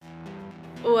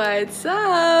What's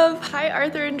up? Hi,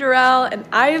 Arthur and Jerrell and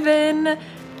Ivan.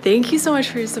 Thank you so much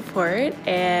for your support.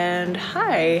 And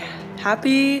hi,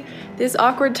 happy this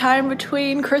awkward time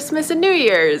between Christmas and New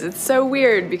Year's. It's so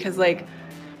weird because,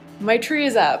 my tree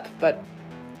is up, but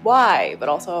why? But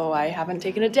also, I haven't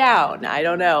taken it down. I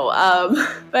don't know.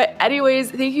 But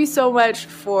anyways, thank you so much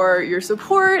for your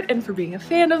support and for being a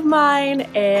fan of mine.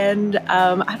 And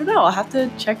I don't know, I'll have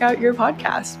to check out your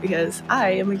podcast because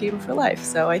I am a gamer for life.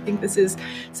 So I think this is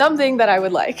something that I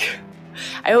would like.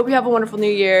 I hope you have a wonderful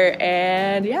new year.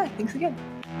 And yeah, thanks again.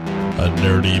 A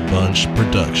Nerdy Bunch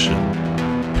production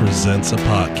presents a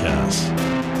podcast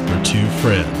where two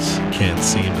friends can't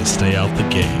seem to stay out the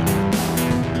game.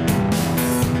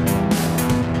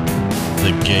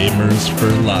 The Gamers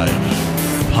for Life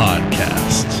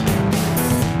podcast.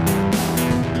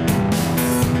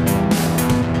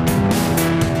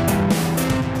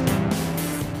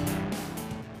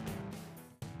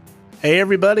 Hey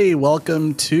everybody,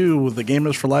 welcome to the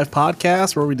Gamers for Life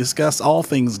podcast where we discuss all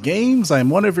things games. I'm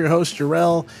one of your hosts,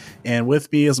 Jerrell, and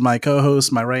with me is my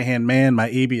co-host, my right-hand man, my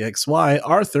ABXY,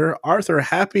 Arthur. Arthur,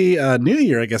 happy New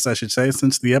Year, I guess I should say,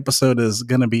 since the episode is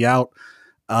going to be out,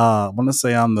 I want to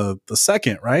say on the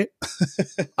 2nd, right?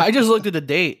 I just looked at the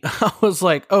date. I was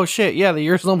like, oh shit, yeah, the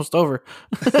year's almost over.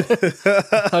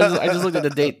 I just looked at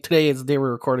the date. Today is the day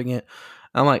we're recording it.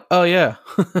 I'm like, oh yeah,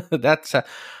 that's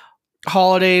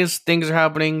holidays, things are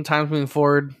happening, time's moving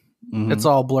forward. Mm-hmm. It's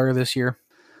all blur this year.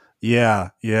 Yeah,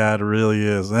 it really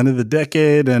is. End of the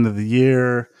decade, end of the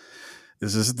year.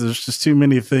 There's just too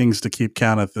many things to keep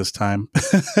count at this time.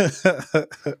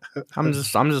 I'm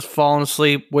just falling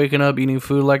asleep, waking up, eating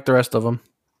food like the rest of them.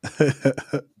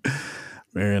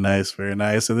 Very nice, very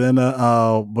nice. And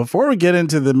then before we get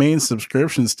into the main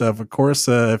subscription stuff, of course,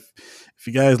 if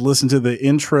you guys listen to the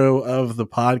intro of the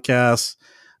podcast,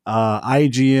 one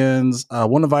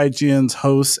of IGN's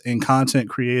hosts and content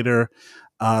creator,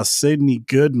 Sydnee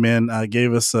Goodman,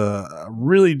 gave us a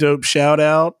really dope shout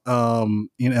out. And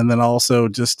then also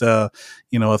just, a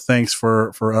thanks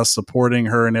for us supporting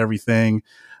her and everything.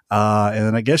 And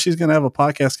then I guess she's going to have a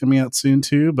podcast coming out soon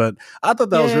too, but I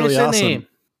thought that was really awesome.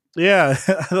 Yeah.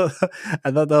 I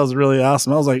thought that was really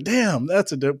awesome. I was like, damn,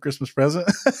 that's a dope Christmas present.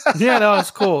 Yeah, that was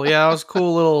cool. Yeah, that was a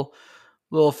cool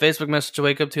little Facebook message to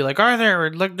wake up to, like,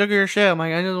 Arthur, look at your shit. I'm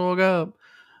like, I just woke up.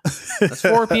 It's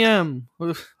 4 p.m.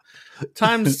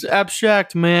 Time's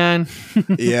abstract, man.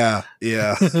 Yeah.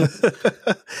 Yeah,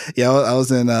 I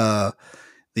was in the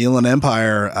Inland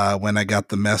Empire when I got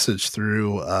the message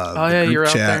through the group you're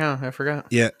chat. out there, huh? I forgot.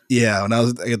 Yeah. When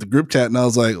I got the group chat, and I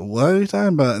was like, what are you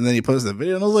talking about? And then he posted the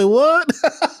video, and I was like, what?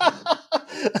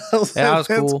 That was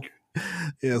cool.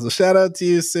 Yeah, so shout out to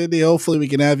you, Sydnee. Hopefully we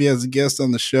can have you as a guest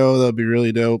on the show. That'll be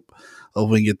really dope.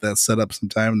 Hopefully we can get that set up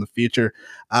sometime in the future.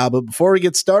 But before we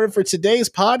get started for today's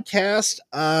podcast,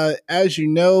 as you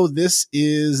know, this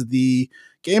is the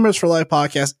Gamers for Life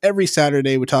podcast. Every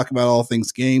Saturday we talk about all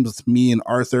things games with me and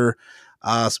Arthur.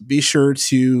 So be sure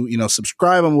to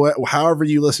subscribe on however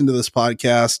you listen to this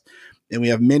podcast. And we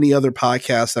have many other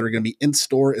podcasts that are going to be in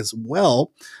store as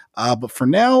well. But for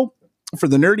now, for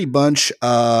the Nerdy Bunch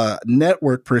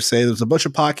network per se, there's a bunch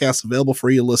of podcasts available for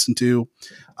you to listen to.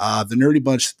 The Nerdy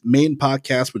Bunch main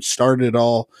podcast, which started it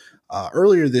all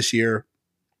earlier this year,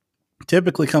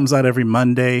 typically comes out every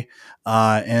Monday.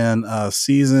 And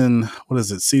season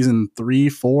 3,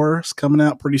 4 is coming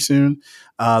out pretty soon.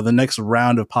 The next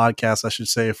round of podcasts, I should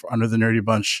say, under the Nerdy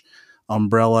Bunch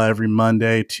umbrella every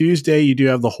Monday. Tuesday, you do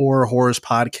have the Horrors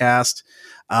podcast,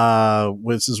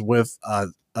 which is with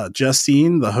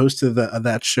Justine, the host of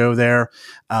that show there.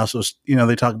 So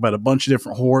they talk about a bunch of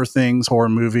different horror things, horror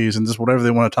movies, and just whatever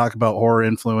they want to talk about horror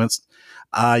influenced.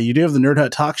 You do have the Nerd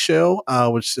Hut Talk Show,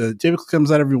 which typically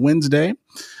comes out every Wednesday.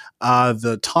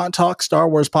 The Taunt Talk Star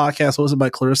Wars podcast, hosted by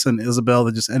Clarissa and Isabel,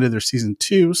 that just ended their season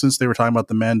 2, since they were talking about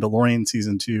the Mandalorian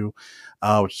season 2,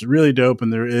 which is really dope.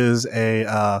 And there is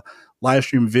a live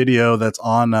stream video that's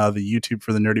on the YouTube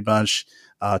for the Nerdy Bunch.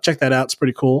 Check that out. It's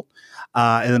pretty cool.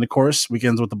 And then, of course,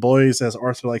 Weekends with the Boys, as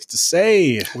Arthur likes to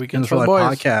say. Weekends for Life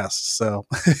podcast. So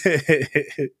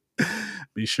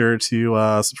be sure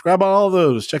to subscribe on all of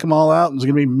those. Check them all out. There's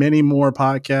going to be many more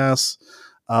podcasts,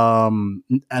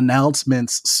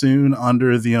 announcements soon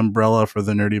under the umbrella for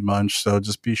the Nerdy Bunch. So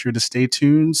just be sure to stay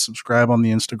tuned. Subscribe on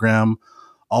the Instagram.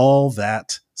 All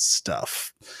that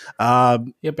stuff.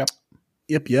 Yep.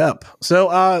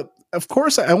 So, of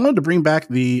course, I wanted to bring back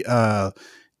the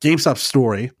GameStop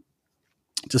story,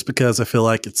 just because I feel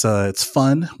like it's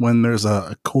fun when there's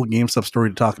a cool GameStop story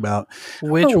to talk about.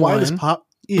 Which one?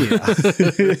 Yeah.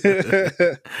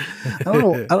 I don't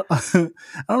know. I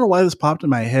don't know why this popped in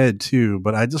my head too,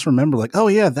 but I just remember like, oh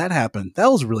yeah, that happened. That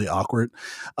was really awkward.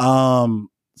 So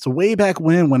way back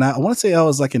when I want to say I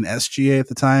was like an SGA at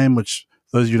the time, which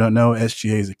for those of you who don't know,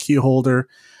 SGA is a key holder.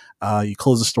 You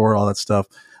close the store, all that stuff.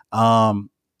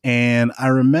 And I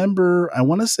remember, I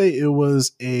want to say it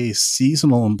was a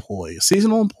seasonal employee,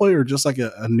 or just like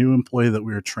a new employee that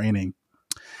we were training.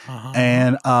 Uh-huh.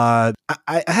 And I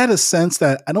had a sense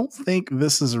that I don't think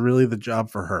this is really the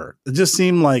job for her. It just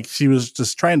seemed like she was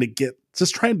just trying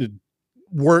to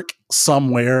work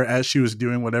somewhere as she was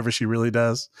doing whatever she really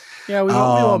does. Yeah, we've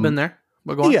all been there.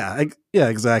 Yeah,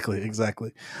 exactly. So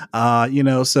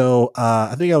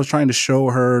I think I was trying to show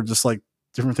her just like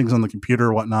different things on the computer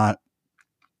or whatnot.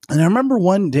 And I remember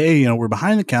one day, we're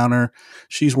behind the counter.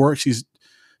 She's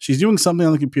doing something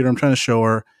on the computer. I'm trying to show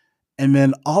her. And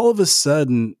then all of a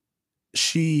sudden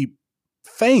she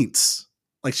faints.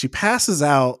 Like she passes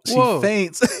out. Whoa. She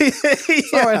faints. Yeah.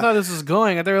 Sorry, I thought this was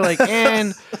going. They were like,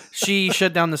 and she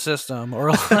shut down the system, or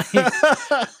like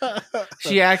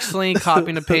she actually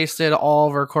copied and pasted all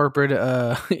of her corporate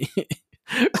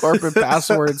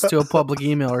passwords to a public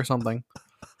email or something.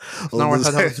 It's not where I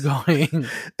thought that was going.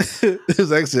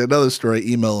 There's actually another story,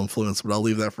 email influence, but I'll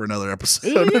leave that for another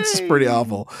episode. It's pretty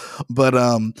awful. But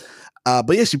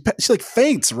yeah, she like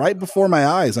faints right before my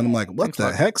eyes, and I'm like, what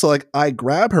the heck? So like I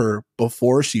grab her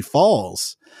before she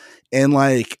falls, and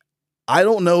like I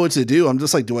don't know what to do. I'm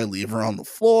just like, do I leave her on the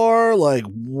floor? Like,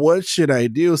 what should I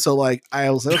do? So like I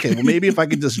was like, okay, well maybe if I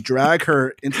could just drag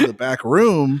her into the back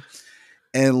room,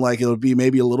 and like it would be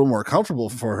maybe a little more comfortable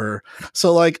for her.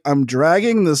 So like I'm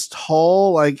dragging this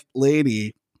tall like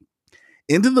lady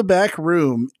into the back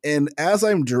room, and as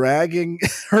I'm dragging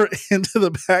her into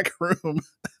the back room,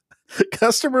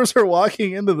 customers are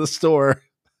walking into the store.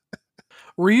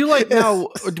 Were you like, no,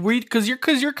 because you're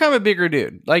kind of a bigger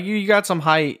dude. Like you got some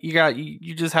height.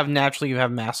 You just have naturally, you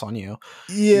have mass on you.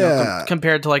 Yeah.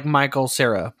 Compared to like Michael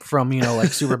Cera from, like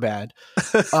Superbad.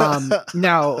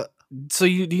 Now, so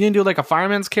you didn't do like a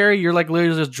fireman's carry? You're like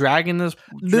literally just dragging this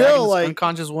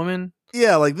unconscious woman?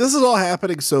 Yeah, like this is all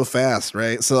happening so fast,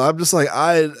 right? So I'm just like,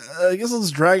 I guess I'll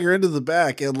just drag her into the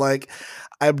back, and like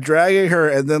I'm dragging her,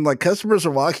 and then like customers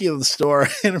are walking in the store,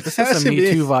 and this has some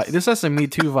Me Too vibe. This has some Me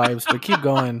Too vibes, but keep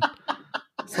going.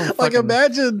 Like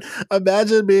imagine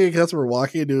being a customer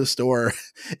walking into a store,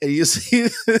 and you see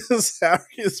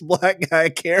this black guy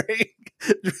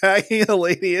dragging a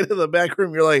lady into the back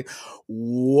room. You're like,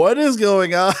 what is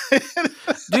going on,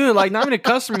 dude? Like not even a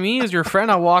customer. Me as your friend,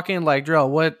 I walk in like, Jerrell,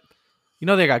 what?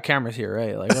 They got cameras here,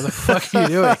 right? Like, what the fuck are you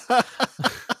doing?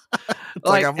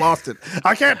 Like I've lost it.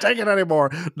 I can't take it anymore.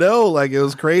 No, like it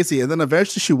was crazy. And then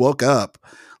eventually she woke up,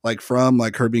 like from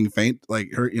like her being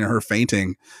like her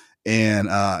fainting, and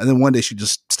then one day she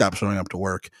just stopped showing up to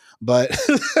work. But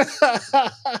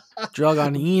drug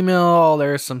on email.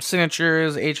 There's some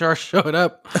signatures. HR showed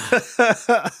up.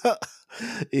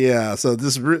 Yeah, so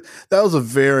that was a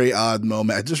very odd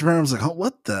moment. I just remember I was like, oh,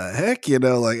 what the heck?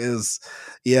 Like it was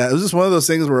just one of those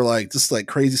things where like just like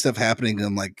crazy stuff happening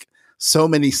in like so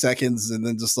many seconds, and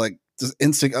then just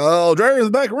instinct, oh, drag her in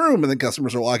the back room, and then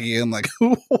customers are walking in like,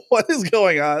 what is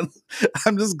going on?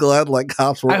 I'm just glad like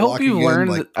cops were walking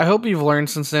in. I hope you've learned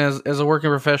since then as a working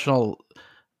professional.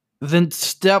 Then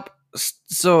so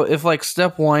if like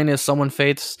step one is someone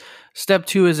faints, step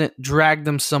two isn't drag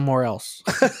them somewhere else.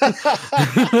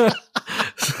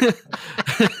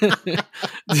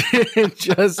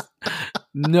 Just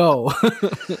no.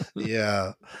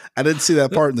 Yeah, I didn't see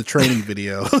that part in the training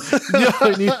video.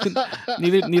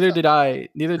 Neither did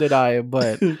I.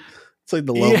 But it's like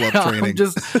the level up training.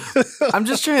 I'm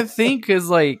just trying to think, because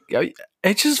like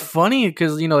it's just funny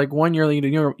because like 1 year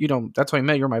that's why I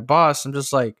met. You're my boss. I'm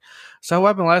just like, so what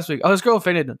happened last week? Oh, this girl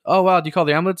fainted. Oh wow, do you call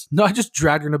the ambulance? No, I just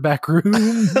dragged her in the back room. What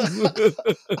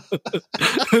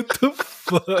the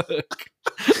fuck?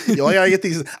 I gotta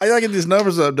get these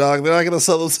numbers up, dog. They're not gonna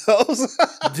sell themselves.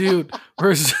 Dude,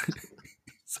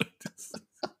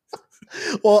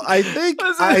 well, I think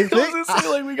like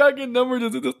we gotta get numbers.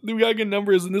 We gotta get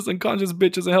numbers, and this unconscious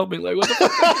bitch isn't helping. Like, what the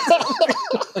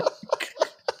fuck?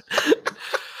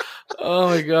 Oh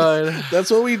my god, that's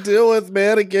what we deal with,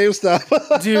 man. At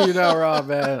GameStop, dude. You're not wrong,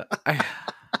 man.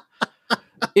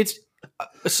 It's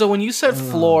so when you said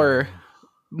floor,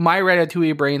 my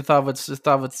Ratatouille brain thought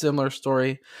of a similar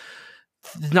story,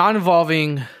 not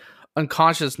involving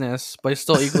unconsciousness, but it's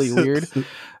still equally weird.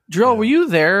 Jerrell, were you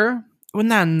there when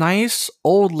that nice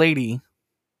old lady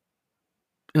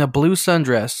in a blue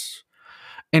sundress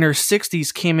in her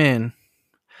 60s came in,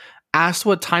 asked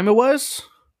what time it was,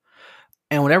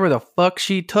 and whatever the fuck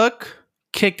she took,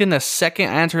 kicked in the second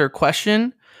I answered her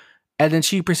question, and then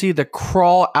she proceeded to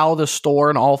crawl out of the store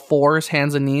on all fours,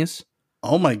 hands and knees.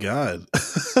 Oh my God.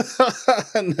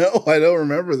 No, I don't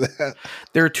remember that.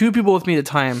 There were two people with me at the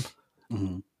time.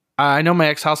 Mm-hmm. I know my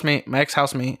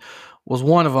ex-housemate was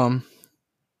one of them.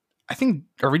 I think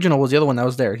Original was the other one that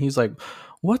was there. He's like,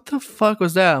 what the fuck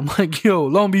was that? I'm like, yo,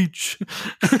 Long Beach.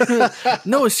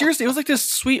 No, seriously, it was like this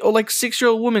sweet, like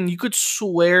 6-year-old woman. You could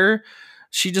swear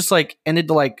she just like ended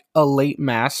like a late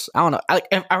mass. I don't know.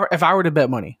 If I were to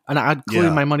bet money, and clearly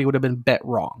my money would have been bet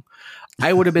wrong.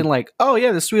 I would have been like, oh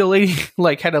yeah, this sweet old lady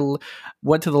like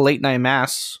went to the late night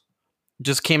mass,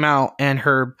 just came out, and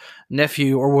her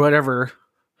nephew or whatever.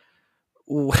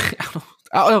 I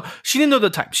don't know. She didn't know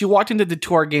the time. She walked into the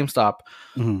 2-hour GameStop.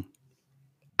 Mm-hmm.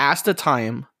 Asked the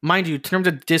time, mind you, in terms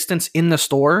of distance in the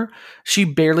store, she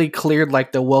barely cleared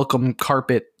like the welcome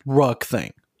carpet rug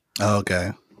thing. Oh,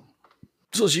 okay.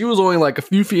 So she was only like a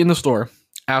few feet in the store.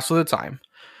 Asked for the time.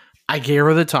 I gave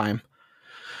her the time.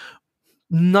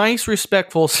 Nice,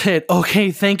 respectful, said,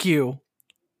 okay, thank you.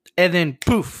 And then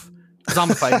poof,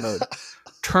 zombified mode.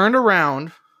 Turned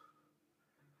around,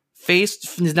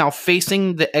 is now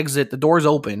facing the exit. The door's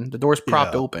open. The door's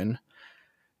propped open.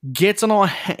 Gets on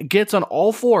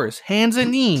all fours, hands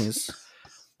and knees,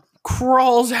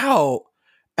 crawls out,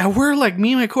 and we're like,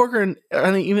 me and my coworker, and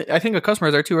I think a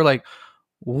customer there too, are like,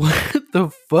 what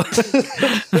the fuck?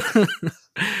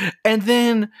 and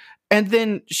then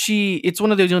it's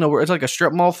one of those, where it's like a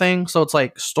strip mall thing, so it's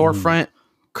like storefront,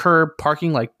 curb,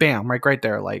 parking, like bam, right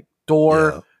there, like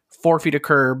door, 4 feet of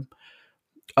curb,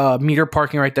 meter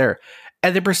parking right there,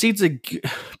 and then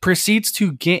proceeds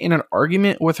to get in an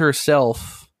argument with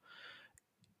herself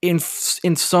in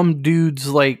some dude's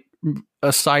like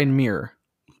a side mirror.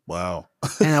 Wow.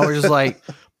 And I was just like,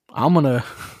 I'm gonna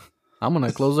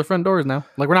close the front doors now.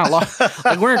 Like, we're not locked.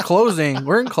 Like, we're in closing.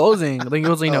 Like, it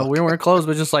was, we weren't closed,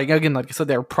 but just like, again, like I said,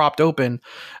 they were propped open.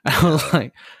 And I was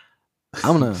like,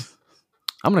 I'm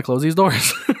gonna close these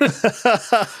doors.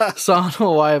 So I don't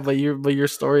know why, but your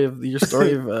story of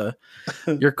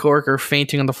your coworker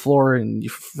fainting on the floor and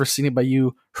proceeded by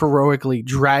you heroically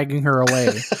dragging her away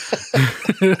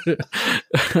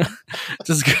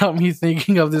just got me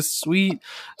thinking of this sweet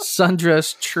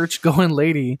sundress church going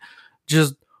lady.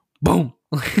 Just boom,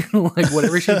 like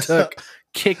whatever she took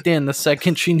kicked in the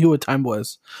second she knew what time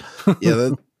was.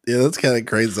 That's kind of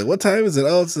crazy. Like, what time is it?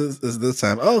 Oh, it's this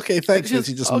time. Oh, okay, thanks.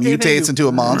 She just mutates into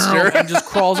a monster and just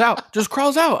crawls out.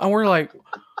 And we're like,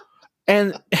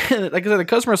 and like I said, the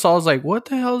customer saw us like, what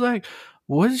the hell? Like,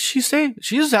 what did she say?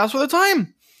 She just asked for the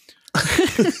time.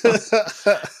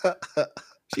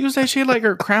 She was like, she had like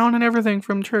her crown and everything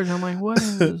from church. I'm like, what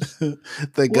is?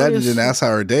 Thank God you didn't ask how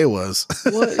her day was.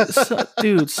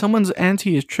 Dude, someone's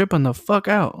auntie is tripping the fuck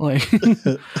out. Like,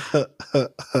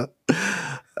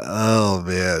 oh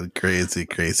man, crazy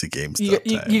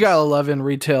GameStop. You gotta love in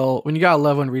retail. When you gotta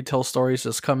love when retail stories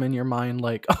just come in your mind,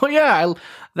 like, oh yeah,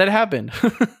 that happened.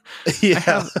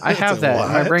 Yeah, I have that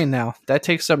in my brain now. That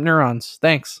takes up neurons.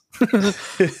 Thanks.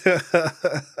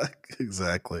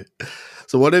 Exactly.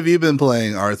 So what have you been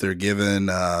playing, Arthur, given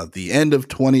the end of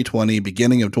 2020,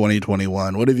 beginning of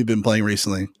 2021? What have you been playing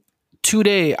recently?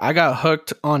 Today, I got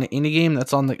hooked on an indie game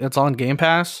that's on Game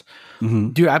Pass. Mm-hmm.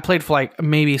 Dude, I played for like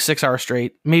maybe 6 hours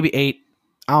straight, maybe 8.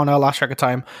 I don't know. I lost track of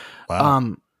time.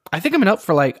 Wow. I think I've been up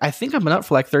for like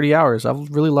 30 hours.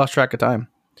 I've really lost track of time.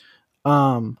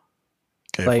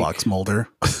 Okay, like, Fox Mulder.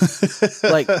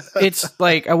 Like, it's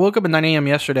like I woke up at 9 a.m.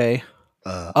 yesterday.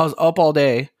 I was up all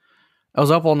day. I was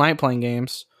up all night playing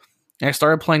games. And I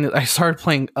started playing the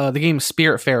game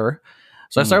Spiritfarer.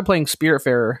 So I started playing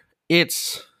Spiritfarer.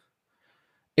 It's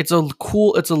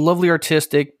a lovely,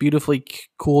 artistic, beautifully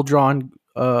cool drawn,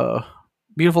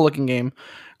 beautiful looking game.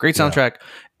 Great soundtrack. Yeah.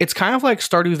 It's kind of like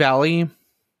Stardew Valley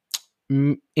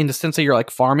in the sense that you're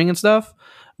like farming and stuff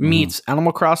meets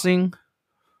Animal Crossing,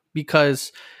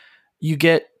 because you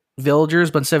get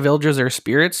villagers, but instead of villagers, they're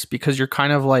spirits, because you're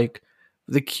kind of like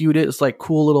the cutest, like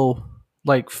cool little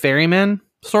like ferryman,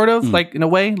 sort of like in a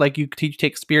way, like you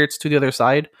take spirits to the other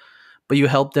side, but you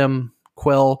help them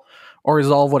quell or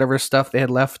resolve whatever stuff they had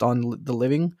left on the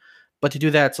living. But to do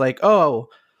that, it's like,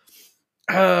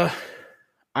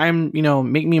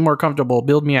 make me more comfortable,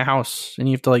 build me a house, and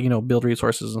you have to like, build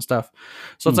resources and stuff.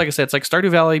 So it's like I said, it's like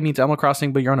Stardew Valley meets Animal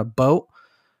Crossing, but you're on a boat.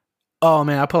 Oh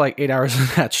man, I put like 8 hours in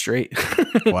that straight.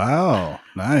 Wow,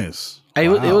 nice. It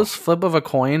was flip of a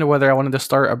coin whether I wanted to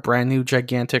start a brand new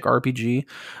gigantic RPG.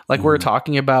 Like we're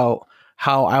talking about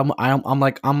how I'm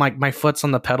like my foot's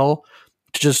on the pedal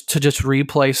to just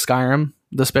replay Skyrim,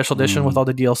 the special edition with all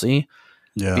the DLC.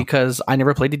 Yeah. because I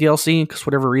never played the DLC because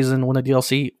whatever reason when the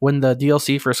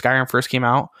DLC for Skyrim first came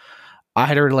out, I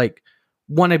had already like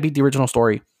one, I beat the original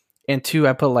story, and two,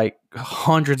 I put like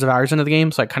hundreds of hours into the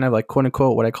game, so I kind of like quote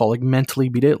unquote what I call like mentally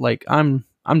beat it. Like I'm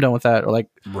done with that, or like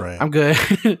Right. I'm good.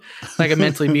 Like I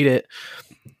mentally beat it.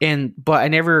 But I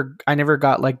never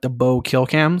got like the bow kill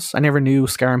cams. I never knew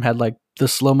Skyrim had like the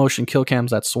slow motion kill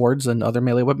cams that swords and other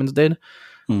melee weapons did.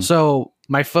 So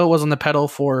my foot was on the pedal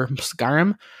for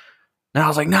Skyrim, and I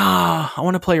was like, nah, I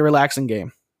want to play a relaxing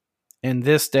game. And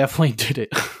this definitely did it.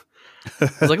 I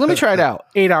was like, let me try it out.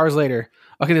 8 hours later,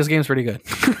 okay, this game's pretty good.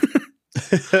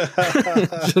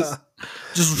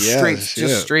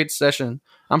 just straight session.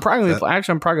 I'm probably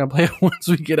gonna play it once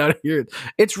we get out of here.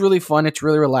 It's really fun. It's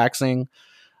really relaxing.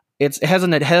 It has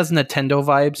Nintendo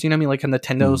vibes. You know what I mean? Like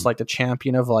Nintendo's like the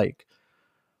champion of like.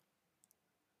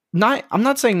 I'm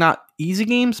not saying not easy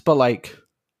games, but like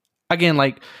again,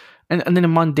 like and then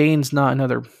Mundane's not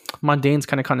another Mundane's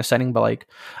kind of condescending, but like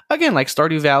again, like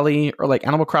Stardew Valley or like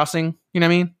Animal Crossing. You know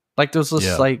what I mean? Like there's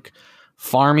this like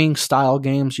farming style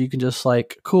games you can just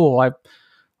like cool.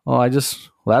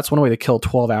 That's one way to kill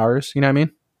 12 hours. You know what I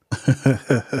mean?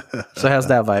 So it has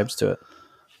that vibes to it.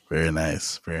 Very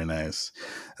nice. Very nice.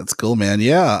 That's cool, man.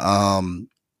 Yeah.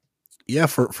 Yeah,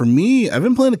 for me, I've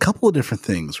been playing a couple of different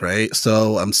things, right?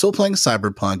 So I'm still playing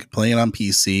Cyberpunk, playing it on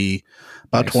PC,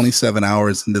 about 27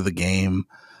 hours into the game.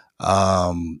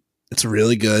 It's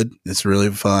really good. It's really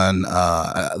fun.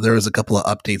 There was a couple of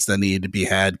updates that needed to be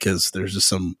had because there's just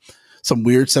some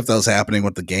weird stuff that was happening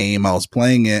with the game. I was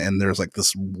playing it and there's like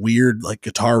this weird like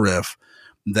guitar riff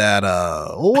that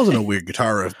it wasn't a weird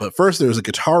guitar riff, but first there was a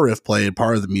guitar riff played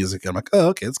part of the music. I'm like, oh,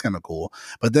 okay, it's kind of cool.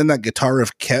 But then that guitar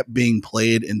riff kept being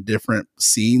played in different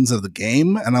scenes of the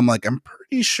game, and I'm like, I'm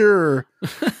pretty sure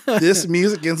this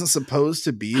music isn't supposed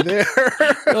to be there.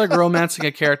 You're like romancing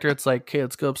a character. It's like, okay,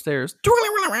 let's go upstairs.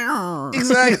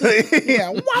 Exactly.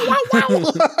 Yeah. Wow, wow,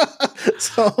 wow.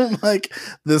 So I'm like,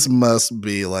 this must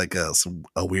be like a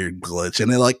weird glitch,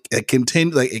 and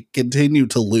it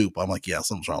continued to loop. I'm like, yeah,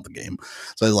 something's wrong with the game.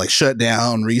 So I like shut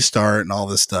down, restart, and all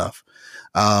this stuff.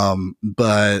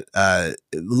 But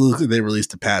it looks like they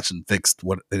released a patch and fixed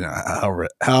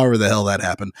however the hell that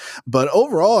happened. But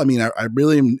overall, I mean, I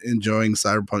really am enjoying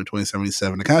Cyberpunk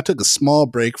 2077. I kind of took a small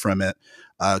break from it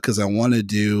because I want to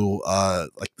do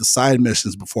like the side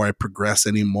missions before I progress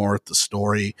any more with the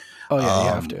story. Oh yeah, you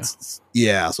have to.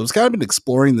 Yeah, so it's kind of been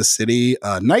exploring the city.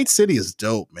 Night City is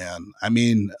dope, man. I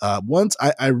mean,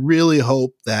 I really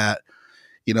hope that.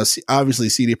 You know, obviously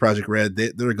CD Projekt Red,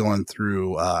 they're going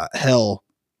through hell,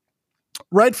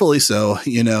 rightfully so,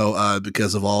 you know,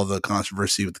 because of all the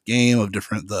controversy with the game of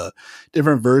different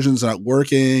versions not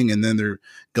working. And then they're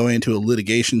going into a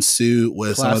litigation suit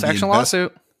with class action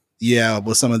lawsuit. Yeah,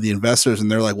 with some of the investors.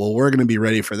 And they're like, well, we're going to be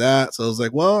ready for that. So I was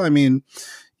like, well, I mean,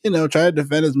 you know, try to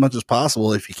defend as much as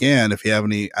possible if you have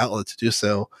any outlet to do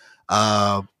so.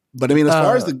 But I mean, as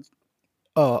far as the...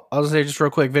 Oh, I'll say just real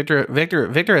quick. Victor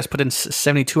has put in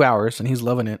 72 hours and he's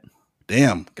loving it.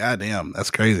 Damn, goddamn,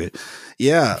 that's crazy.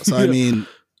 Yeah, so I mean,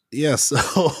 yeah,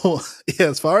 so yeah,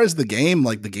 as far as the game,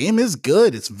 like the game is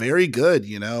good. It's very good,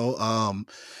 you know.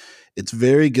 It's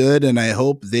very good, and I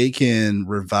hope they can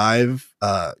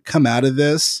come out of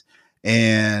this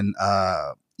and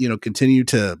you know, continue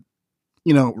to,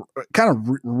 you know, kind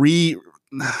of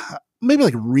maybe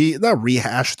like not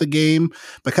rehash the game,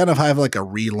 but kind of have like a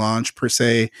relaunch per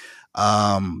se.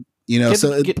 You know,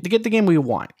 get the game we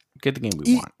want. Get the game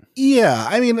we want. Yeah,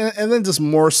 I mean, and then just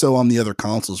more so on the other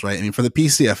consoles, right? I mean, for the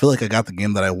PC, I feel like I got the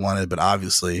game that I wanted, but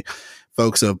obviously,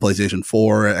 folks of PlayStation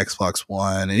 4, Xbox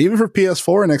One, and even for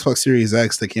PS4 and Xbox Series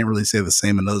X, they can't really say the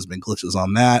same. And there's been glitches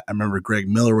on that. I remember Greg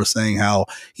Miller was saying how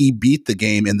he beat the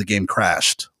game and the game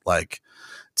crashed. Like,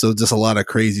 so just a lot of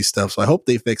crazy stuff. So I hope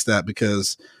they fix that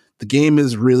because the game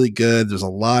is really good. There's a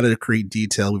lot of great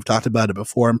detail. We've talked about it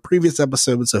before in previous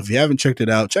episodes. So if you haven't checked it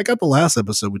out, check out the last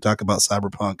episode. We talk about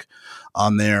Cyberpunk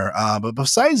on there. But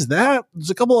besides that, there's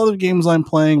a couple other games I'm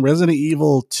playing. Resident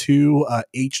Evil 2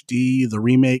 HD, the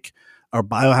remake, or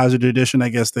Biohazard Edition, I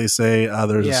guess they say.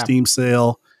 There's a Steam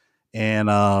sale. And,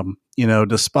 you know,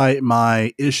 despite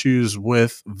my issues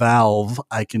with Valve,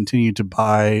 I continue to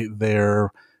buy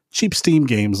their cheap Steam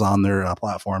games on their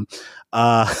platform.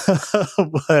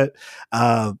 But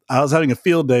I was having a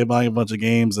field day buying a bunch of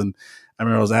games, and I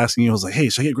remember I was asking you, I was like, hey,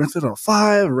 should I get Grand Theft Auto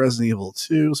 5 or Resident Evil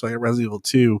 2? So I got Resident Evil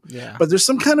 2. Yeah. But there's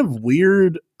some kind of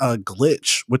weird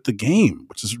glitch with the game,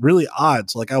 which is really odd.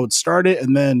 So like I would start it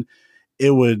and then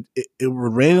it would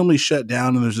randomly shut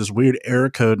down, and there's this weird error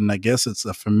code, and I guess it's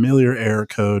a familiar error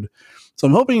code. So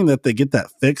I'm hoping that they get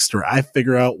that fixed, or I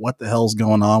figure out what the hell's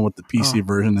going on with the PC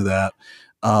version of that.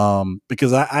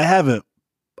 because I haven't,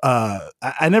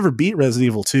 I never beat Resident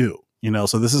Evil 2,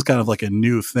 so this is kind of like a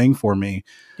new thing for me.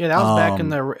 Yeah, that was back in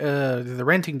the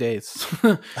renting days.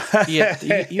 You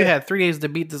had 3 days to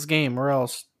beat this game, or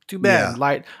else too bad.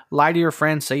 Yeah. Lie to your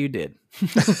friends, say you did.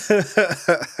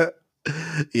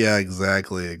 Yeah,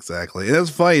 exactly. And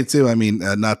it's funny too. I mean,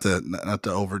 not to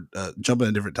over jump in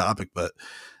a different topic, but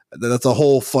that's a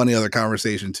whole funny other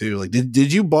conversation too. Like,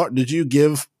 did you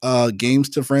give games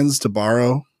to friends to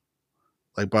borrow,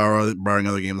 like borrowing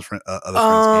other games,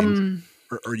 other friends' games,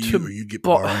 or you get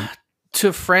borrowing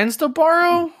to friends to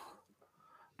borrow?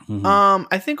 Mm-hmm.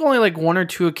 I think only like 1 or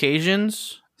 2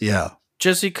 occasions. Yeah,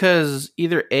 just because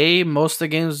either A, most of the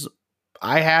games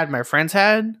I had, my friends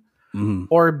had. Mm-hmm.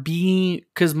 Or B,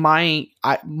 because my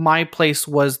place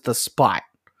was the spot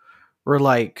where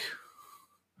like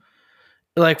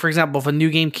for example, if a new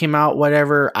game came out,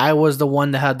 whatever, I was the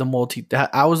one that had the multi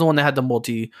tap, the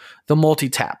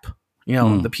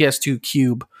PS2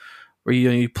 cube where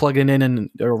you plug it in and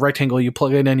or rectangle, you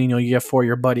plug it in, you get 4 of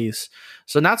your buddies.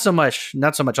 So not so much. I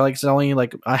like it's only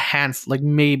like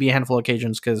maybe a handful of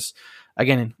occasions because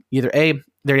again, either A,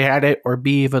 they already had it, or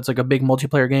B, if it's like a big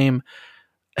multiplayer game.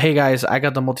 Hey guys, I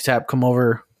got the multi-tap. Come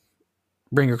over.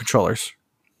 Bring your controllers.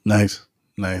 Nice.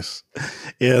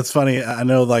 Yeah, it's funny. I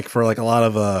know, like for like a lot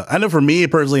of, I know for me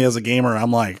personally as a gamer,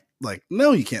 I'm like,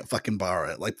 no, you can't fucking borrow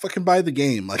it. Like, fucking buy the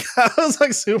game. Like, I was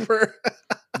like super,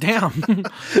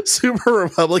 super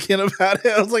Republican about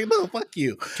it. I was like, no, fuck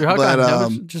you.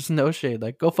 Just no shade.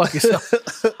 Like, go fuck yourself.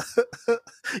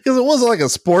 Because it wasn't like a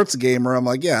sports game where I'm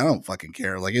like, yeah, I don't fucking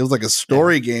care. Like, it was like a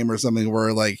story game or something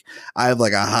where like I have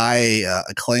like a high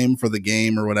acclaim for the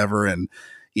game or whatever, and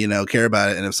care about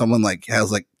it. And if someone like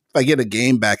has like, if I get a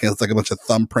game back and it's like a bunch of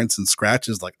thumbprints and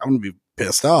scratches, like I'm gonna be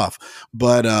pissed off.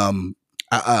 But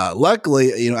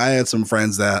luckily, I had some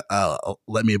friends that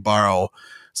let me borrow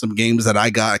some games that I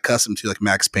got accustomed to, like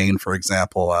Max Payne, for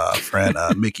example. Friend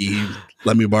Mickey, he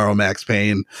let me borrow Max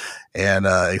Payne, and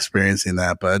experiencing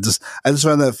that. But I just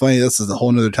found that funny. This is a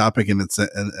whole nother topic in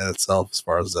itself, as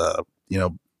far as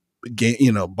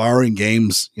borrowing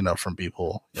games, from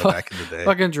people back in the day.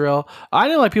 Fucking drill. I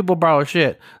didn't let people borrow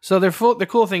shit. So the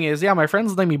cool thing is, my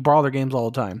friends let me borrow their games all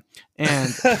the time,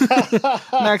 and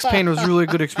Max Payne was really a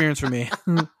good experience for me.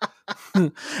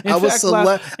 Last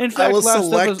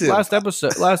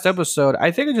episode,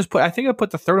 I think I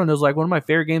put the third one as like one of my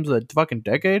favorite games of the fucking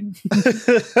decade.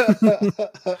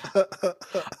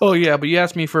 Oh yeah, but you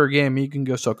asked me for a game, you can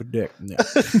go suck a dick. Yeah.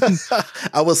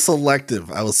 I was selective,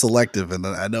 and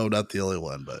I know I'm not the only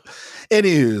one, but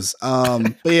anywho's,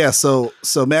 but yeah, so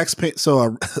Max Payne,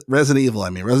 Resident Evil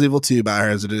 2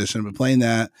 Biohazard Edition. I've been playing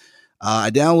that.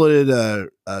 I downloaded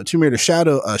Tomb Raider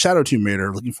Shadow Tomb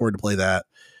Raider. Looking forward to play that.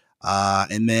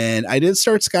 And then I did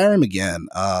start Skyrim again,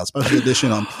 special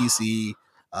edition on PC.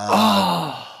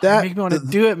 That make me want to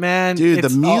do it, man. Dude, the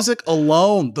music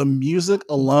alone,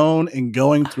 and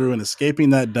going through and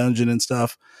escaping that dungeon and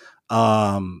stuff.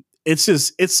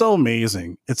 It's so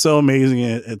amazing. It's so amazing.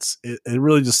 It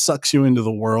really just sucks you into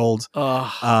the world.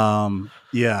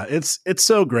 Yeah, it's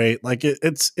so great. Like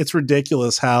it's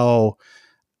ridiculous how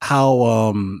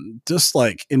just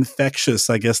like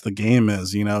infectious, I guess, the game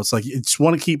is. It's like you just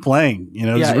want to keep playing.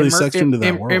 It really sucks you into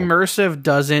that world. Immersive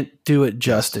doesn't do it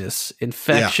justice.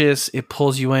 Infectious, it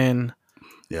pulls you in.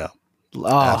 Yeah,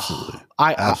 absolutely.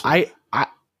 I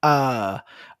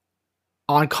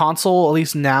on console, at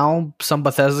least now, some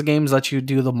Bethesda games let you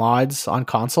do the mods on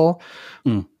console.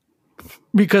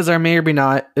 Because I may or may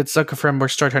not. It's like a friend. We're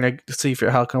trying to see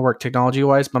how it can work technology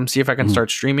wise. But I'm see if I can start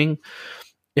streaming.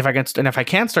 If I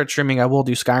can start streaming, I will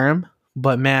do Skyrim.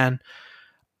 But man,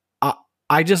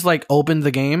 I just like opened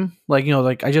the game,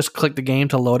 I just clicked the game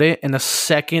to load it, and the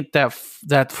second that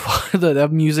the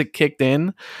music kicked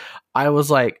in, I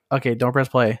was like, okay, don't press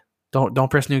play,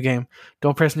 don't press new game,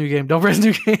 don't press new game, don't press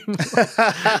new game.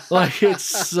 Like it's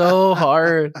so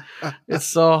hard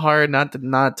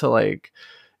not to like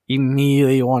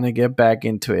immediately want to get back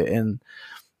into it. And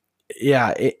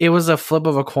yeah, it was a flip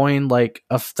of a coin. Like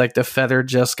the feather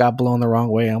just got blown the wrong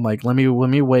way. I'm like, let me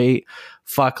wait.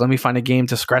 Let me find a game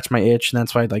to scratch my itch. And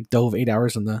that's why I like dove 8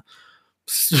 hours in the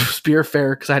Spear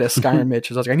Fair because I had a Skyrim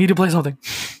itch. I was like, I need to play something.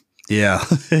 Yeah.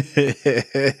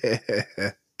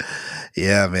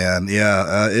 Yeah, man.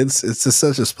 Yeah, it's just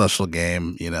such a special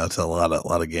game, to a lot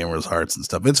of gamers' hearts and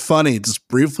stuff. It's funny, just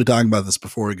briefly talking about this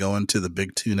before we go into the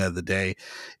big tuna of the day.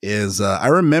 Is I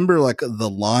remember like the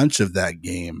launch of that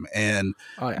game, and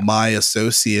my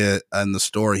associate in the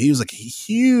store, he was like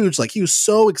huge, like he was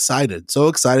so excited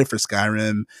for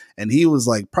Skyrim, and he was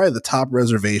like probably the top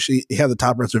reservation. He had the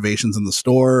top reservations in the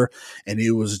store, and he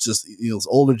was just this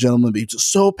older gentleman, but he's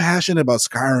just so passionate about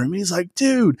Skyrim. He's like,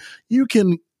 dude, you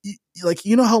can. Like,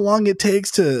 how long it takes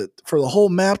for the whole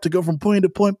map to go from point to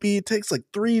point B? It takes like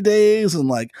 3 days and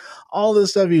like all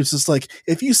this stuff. He was just like,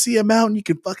 if you see a mountain, you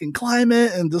can fucking climb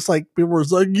it. And just like people were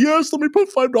like, yes, let me put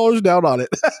 $5 down on it.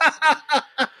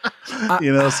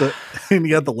 So and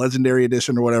you got the legendary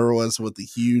edition or whatever it was with the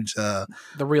huge the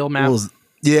real map.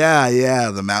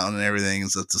 The mountain and everything.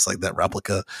 So it's just like that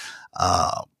replica.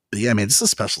 But yeah, man, just a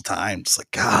special time. Just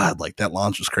like, God, like that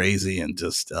launch was crazy, and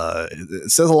just it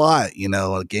says a lot.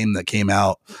 A game that came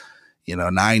out,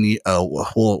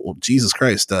 Jesus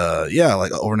Christ,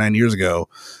 like over 9 years ago.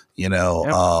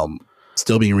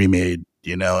 Still being remade.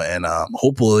 And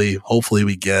hopefully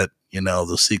we get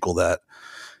the sequel that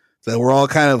we're all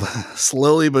kind of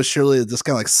slowly but surely just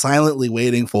kind of like silently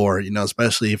waiting for.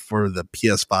 Especially for the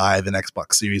PS5 and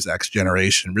Xbox Series X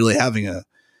generation, really having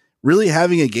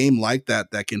a game like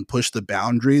that can push the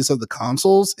boundaries of the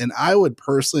consoles. And I would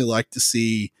personally like to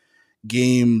see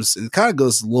games, and it kind of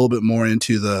goes a little bit more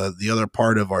into the other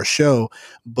part of our show,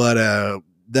 but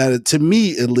that to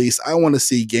me, at least, I want to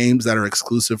see games that are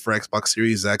exclusive for Xbox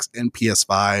Series X and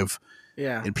PS5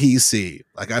 and PC.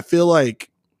 Like, I feel like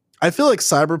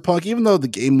Cyberpunk, even though the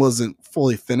game wasn't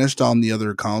fully finished on the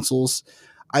other consoles,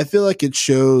 I feel like it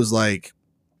shows like,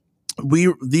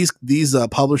 these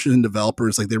publishers and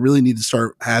developers, like, they really need to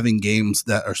start having games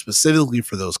that are specifically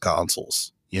for those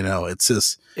consoles. It's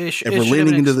just it should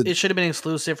have been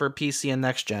exclusive for PC and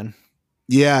next gen.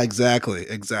 Yeah, exactly.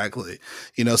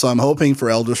 So I'm hoping for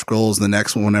Elder Scrolls, the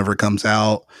next one, whenever it comes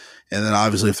out, and then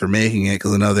obviously if they're making it,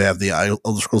 because I know they have the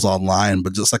Elder Scrolls Online,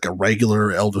 but just like a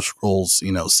regular Elder Scrolls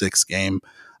 6 game,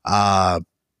 that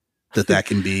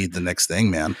can be the next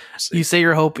thing, man. You say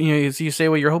you're hoping, you say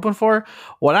what you're hoping for.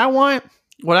 What I want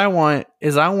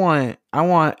is I want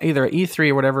either E3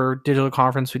 or whatever digital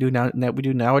conference we do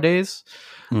nowadays.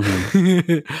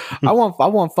 Mm-hmm. I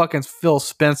want fucking Phil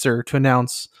Spencer to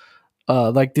announce,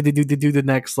 like, did they do the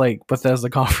next like Bethesda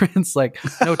conference? Like,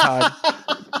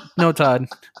 no, Todd,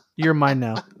 you're mine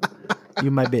now. You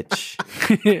my bitch.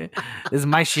 This is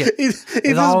my shit.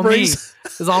 It's all me.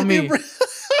 It's all me.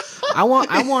 I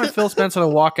want Phil Spencer to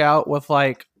walk out with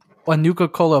like a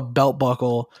Nuka-Cola belt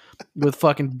buckle with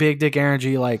fucking big dick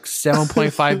energy, like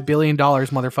 $7.5 billion,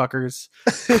 motherfuckers.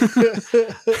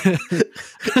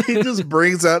 He just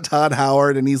brings out Todd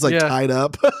Howard and he's like tied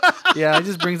up. Yeah, he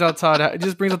just brings out Todd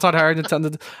Howard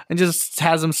and just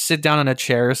has him sit down in a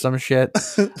chair or some shit.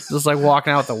 Just like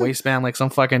walking out with the waistband like some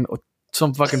fucking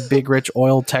big rich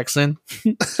oil Texan.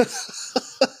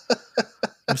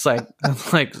 It's like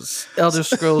Elder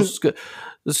Scrolls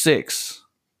 6.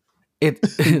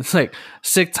 It's like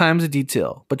 6 times the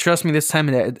detail, but trust me, this time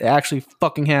it actually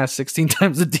fucking has 16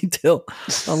 times the detail.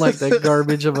 Unlike that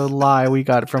garbage of a lie we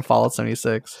got from Fallout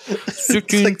 76.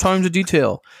 16 times the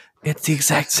detail. It's the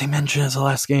exact same engine as the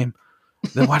last game.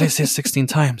 Then why did it say 16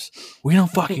 times? We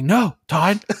don't fucking know,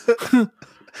 Todd.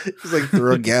 He's like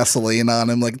throw gasoline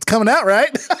on him, like, it's coming out,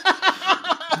 right?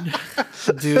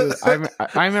 Dude, I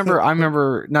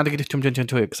remember not to get too much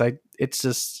into it because it's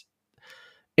just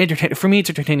entertaining for me. It's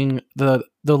entertaining the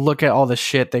look at all the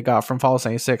shit they got from Fallout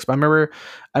 76. But I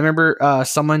remember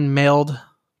someone mailed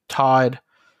Todd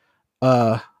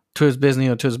to his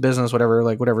business,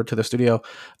 whatever, to the studio,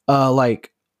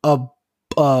 like a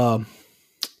can't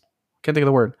think of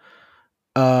the word,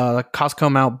 like Costco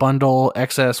amount bundle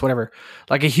excess, whatever,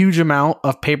 like a huge amount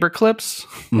of paper clips,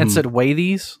 and said weigh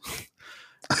these.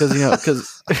 Because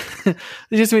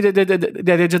they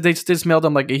just mailed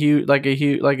them like a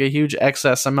huge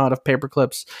excess amount of paper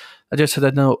clips. I just had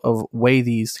a note of weigh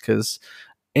these, because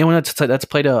anyone that's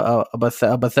played a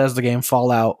Bethesda game,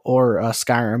 Fallout or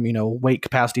Skyrim, weight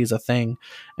capacity is a thing,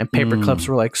 and paper clips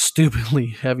were like stupidly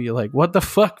heavy. Like, what the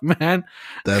fuck, man?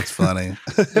 That's funny.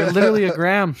 They're literally a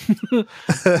gram. They're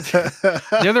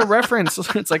the reference.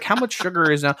 It's like, how much sugar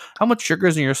is in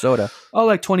your soda? Oh,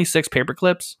 like 26 paper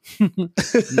clips.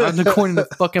 Not according to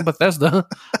fucking Bethesda.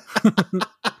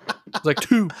 It's like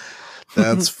 2.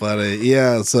 That's funny.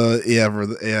 Yeah. So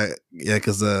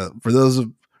because for those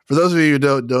of you who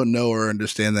don't know or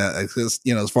understand that, it's just,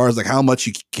 as far as like how much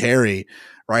you carry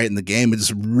right in the game, it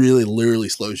just really literally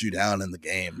slows you down in the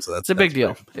game. So that's a big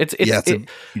deal. It's a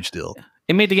huge deal.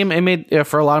 It made the game. It made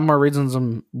for a lot of more reasons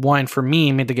than one. For me,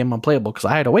 it made the game unplayable because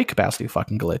I had a weight capacity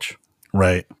fucking glitch.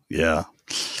 Right. Yeah.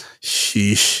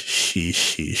 Sheesh.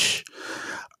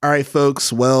 All right,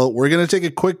 folks. Well, we're going to take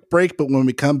a quick break, but when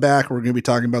we come back, we're going to be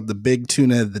talking about the big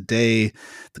tuna of the day,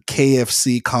 the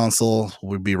KFC console.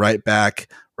 We'll be right back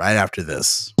right after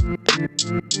this.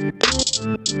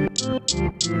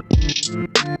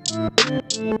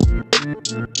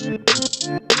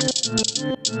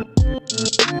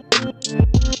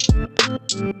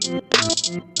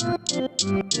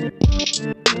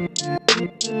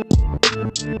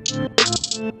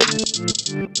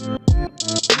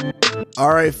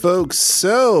 All right, folks.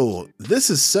 So this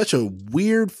is such a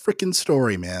weird freaking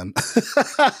story, man.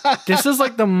 This is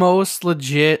like the most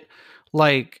legit,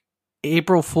 like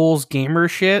April Fool's gamer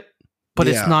shit, but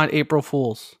it's not April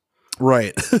Fool's.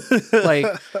 Right. Like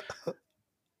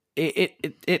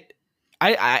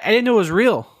I didn't know it was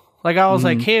real. Like I was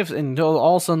like KFC, and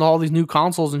all of a sudden all these new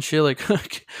consoles and shit,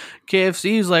 like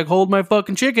KFC's like hold my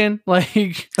fucking chicken,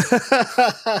 like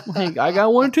I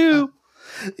got one too.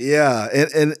 Yeah,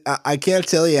 and I can't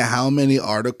tell you how many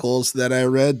articles that I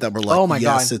read that were like, "Oh my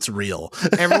God, it's real."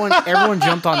 Everyone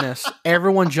jumped on this.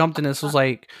 Everyone jumped in this. Was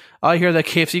like, "Oh, I hear that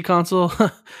KFC console."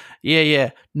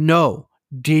 Yeah. No,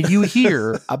 did you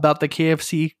hear about the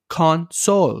KFC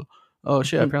console? Oh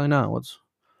shit, apparently not.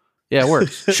 Yeah, it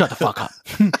works. Shut the fuck up.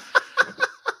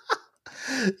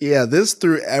 Yeah, this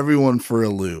threw everyone for a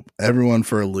loop.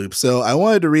 So I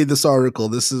wanted to read this article.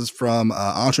 This is from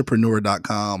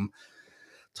entrepreneur.com.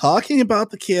 Talking about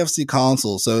the KFC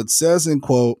console. So it says in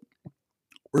quote,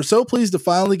 "We're so pleased to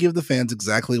finally give the fans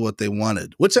exactly what they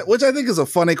wanted," which I think is a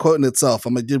funny quote in itself.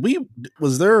 I'm like,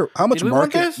 how much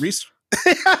market research?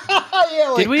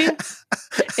 Yeah, did we?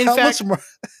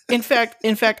 In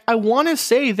fact, I want to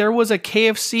say there was a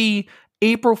KFC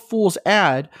April Fool's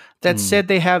ad that said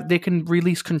they can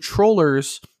release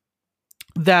controllers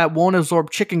that won't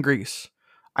absorb chicken grease.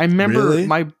 I remember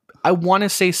I want to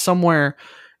say somewhere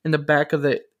in the back of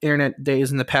the internet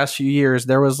days in the past few years,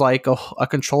 there was like a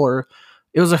controller.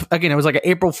 It was like an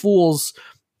April Fool's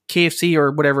KFC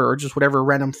or whatever, or just whatever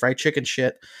random fried chicken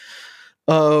shit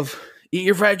of eat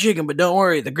your fried chicken, but don't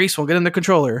worry, the grease won't get in the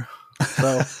controller.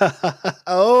 So,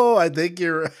 I think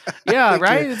you're. Yeah,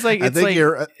 right. It's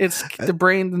the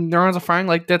brain, the neurons are firing.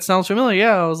 Like that sounds familiar.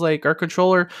 Yeah, I was like our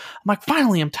controller. I'm like,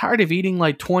 finally, I'm tired of eating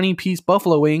like 20-piece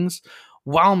buffalo wings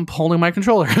while I'm holding my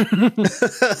controller.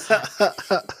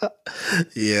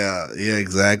 Yeah,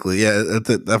 exactly. Yeah,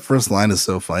 that first line is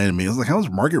so funny to me. I was like, how much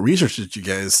market research did you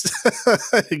guys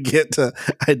get to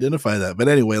identify that? But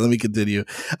anyway, let me continue.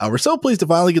 We're so pleased to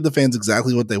finally give the fans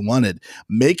exactly what they wanted,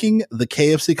 making the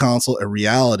KFC console a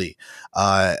reality.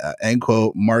 End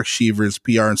quote. Mark Shevers,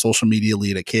 PR and social media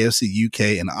lead at KFC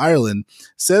UK and Ireland,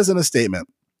 says in a statement,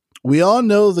 "We all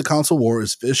know the console war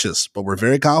is vicious, but we're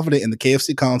very confident in the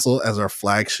KFC console as our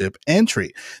flagship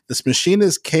entry. This machine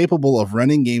is capable of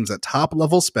running games at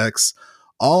top-level specs,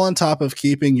 all on top of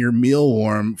keeping your meal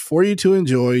warm for you to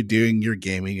enjoy during your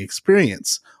gaming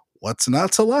experience. What's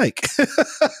not to like?"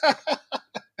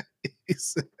 He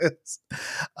says.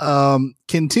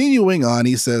 Continuing on,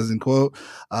 he says, in quote,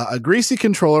 "A greasy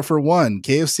controller for one.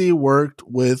 KFC worked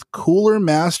with Cooler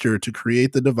Master to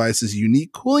create the device's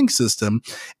unique cooling system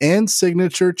and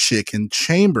signature chicken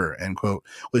chamber," end quote,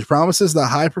 which promises the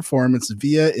high performance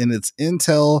via in its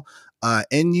Intel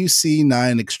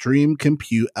NUC9 Extreme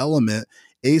Compute Element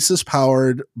Asus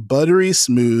powered buttery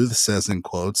smooth, says in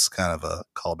quotes, kind of a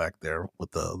callback there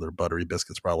with their buttery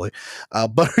biscuits probably,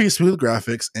 buttery smooth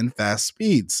graphics and fast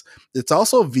speeds. It's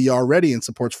also VR ready and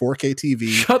supports 4K TV.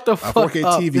 Shut the fuck 4K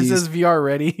up. TVs, this is VR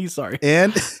ready. Sorry.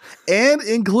 And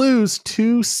includes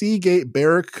 2 Seagate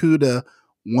Barracuda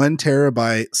 1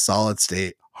 terabyte solid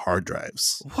state hard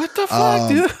drives. What the fuck,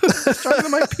 dude? It's talking to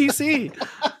my PC.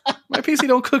 My PC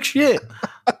don't cook shit.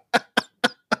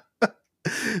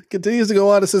 Continues to go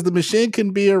on. It says the machine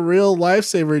can be a real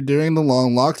lifesaver during the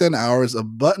long lockdown hours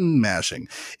of button mashing.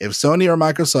 If Sony or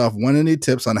Microsoft want any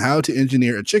tips on how to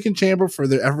engineer a chicken chamber for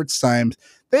their efforts times,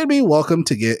 they'd be welcome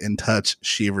to get in touch,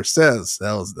 Sheaver says.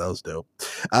 That was dope.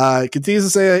 Continues to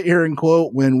say here in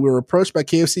quote, "When we were approached by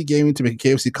KFC Gaming to make a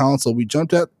KFC console, we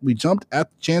jumped at the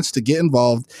chance to get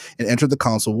involved and enter the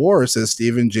console war," says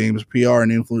Stephen James, PR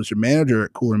and influencer manager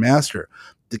at Cooler Master.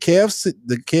 The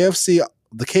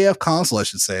KF console, I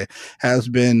should say, has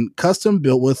been custom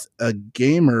built with a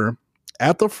gamer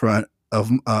at the front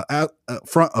of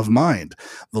mind.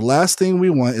 The last thing we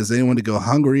want is anyone to go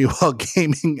hungry while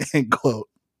gaming, end quote.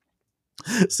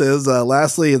 Says,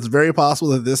 lastly, it's very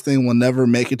possible that this thing will never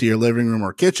make it to your living room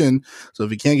or kitchen. So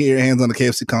if you can't get your hands on a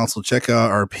KFC console, check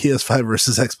out our PS5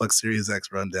 versus Xbox Series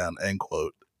X rundown, end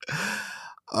quote.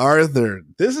 Arthur,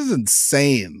 this is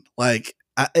insane. Like,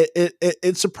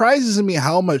 it surprises me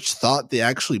how much thought they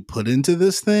actually put into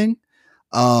this thing.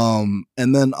 And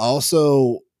then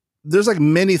also, there's like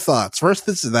many thoughts. First,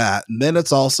 it's that. And then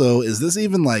it's also, is this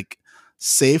even like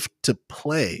safe to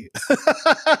play?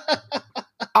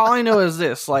 All I know is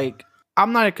this, like,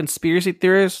 I'm not a conspiracy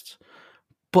theorist,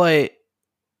 but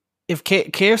if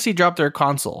KFC dropped their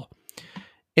console,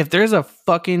 if there's a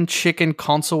fucking chicken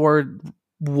console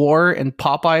war and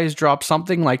Popeyes dropped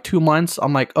something like 2 months,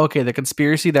 I'm like, okay, the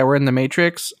conspiracy that we're in the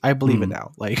Matrix, I believe it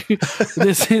now. Like,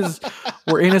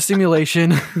 we're in a simulation.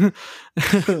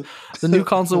 The new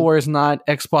console war is not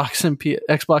Xbox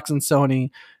and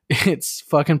Sony. It's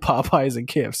fucking Popeyes and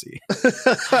KFC.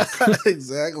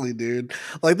 Exactly, dude.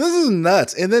 Like, this is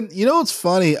nuts. And then, you know what's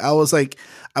funny? I was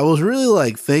really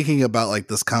like thinking about like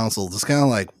this console, just kind of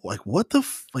like what the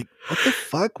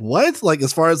fuck? What? Like,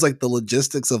 as far as like the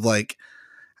logistics of like,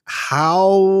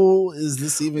 how is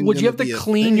this even? Would you have to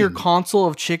clean your console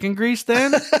of chicken grease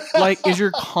then? Like, is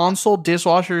your console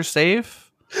dishwasher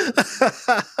safe?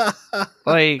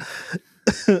 Like,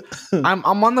 I'm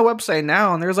on the website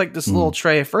now, and there's like this little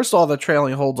tray. First of all, the tray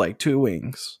only holds like 2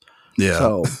 wings. Yeah.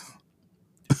 So,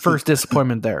 first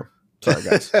disappointment there. Sorry,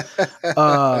 guys.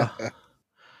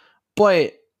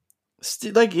 But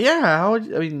like, yeah, I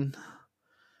mean,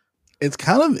 it's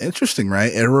kind of interesting,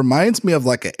 right? It reminds me of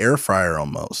like an air fryer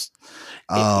almost.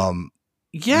 Yeah,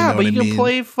 you know but you can mean?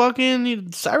 play fucking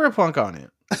Cyberpunk on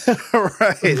it.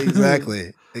 Right,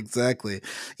 exactly.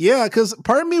 Yeah, because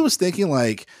part of me was thinking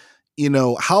like, you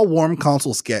know, how warm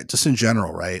consoles get just in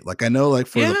general, right? Like, I know like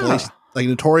for the place, like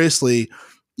notoriously,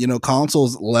 you know,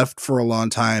 consoles left for a long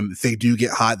time, they do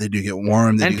get hot, they do get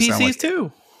warm. They and do PCs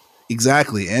too.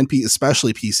 Exactly. And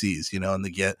especially PCs, you know, and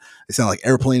they sound like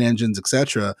airplane engines,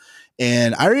 etc.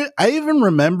 And I even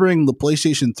remembering the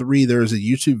PlayStation 3, there was a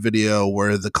YouTube video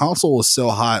where the console was so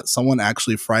hot, someone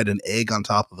actually fried an egg on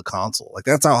top of the console. Like,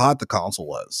 that's how hot the console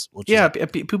was. Yeah,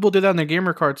 people do that on their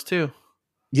gamer cards too.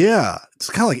 Yeah, it's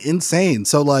kind of like insane.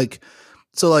 So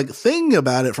thinking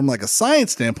about it from like a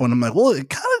science standpoint, I'm like, well, it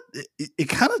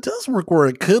kind of does work where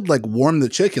it could like warm the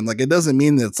chicken. Like, it doesn't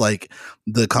mean that it's like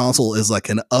the console is like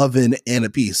an oven and a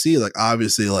PC. Like,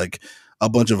 obviously, like a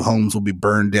bunch of homes will be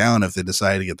burned down if they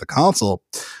decide to get the console.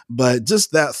 But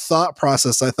just that thought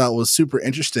process I thought was super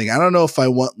interesting. I don't know if I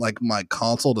want like my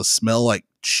console to smell like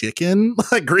chicken,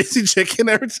 like greasy chicken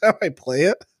every time I play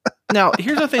it. Now,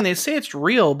 here's the thing. They say it's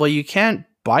real, but you can't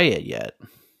buy it yet.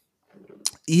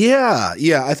 Yeah,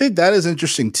 I think that is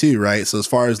interesting too, right? So as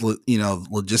far as, you know,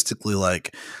 logistically,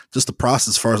 like just the process,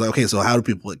 as far as like, okay, so how do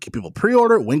people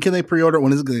pre-order? When can they pre-order?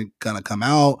 When is it going to come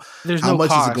out? There's how no much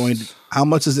cost. How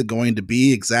much is it going to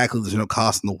be? Exactly. There's no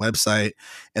cost on the website.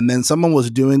 And then someone was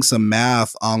doing some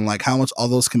math on like how much all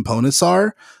those components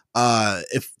are.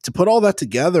 If to put all that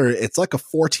together, it's like a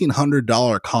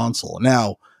 $1,400 console.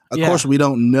 Now, of course, we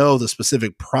don't know the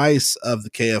specific price of the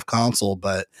KF console,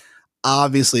 but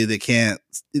obviously they can't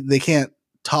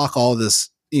talk all this,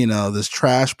 you know, this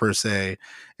trash per se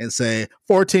and say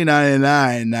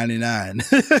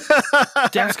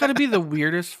 $14.99.99. That's got to be the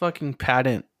weirdest fucking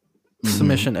patent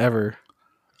submission ever.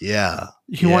 Yeah.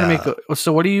 You want to make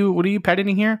so what are you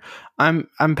patenting here? I'm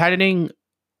patenting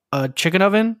a chicken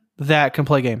oven that can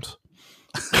play games.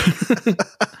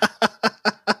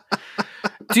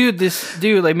 Dude,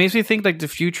 like makes me think like the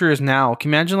future is now. Can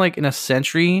you imagine like in a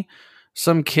century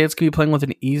some kids could be playing with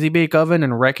an easy bake oven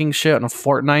and wrecking shit on a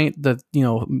Fortnite, the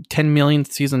 10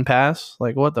 millionth season pass?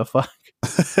 Like, what the fuck?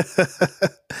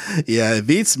 Yeah, it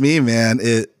beats me, man.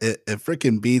 It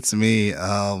freaking beats me.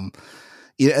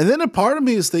 Yeah, and then a part of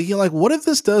me is thinking, like, what if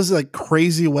this does like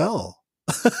crazy well?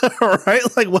 Right?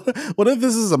 Like, what if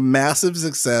this is a massive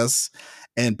success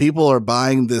and people are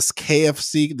buying this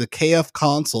the KF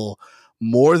console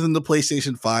more than the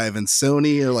PlayStation 5, and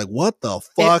Sony are like, what the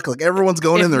fuck? Like, everyone's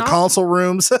going in their console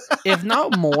rooms. if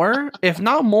not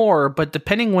more, but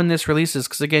depending when this releases,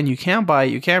 because again, you can't buy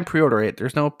it, you can't pre-order it,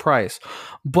 there's no price.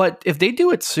 But if they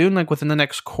do it soon, like within the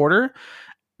next quarter,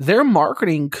 their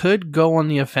marketing could go on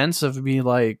the offensive and be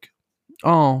like,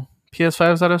 oh,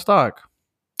 PS5's out of stock.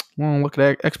 Well, look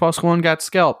at that. Xbox One got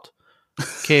scalped.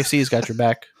 KFC's got your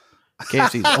back.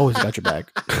 KFC's always got your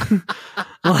back.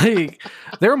 Like,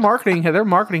 their marketing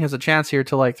has a chance here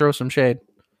to like throw some shade.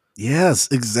 Yes,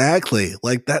 exactly.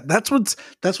 Like that's what's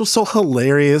so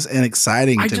hilarious and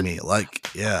exciting to me.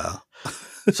 Like, yeah.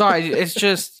 Sorry, it's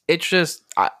just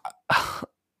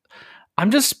I'm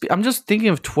just thinking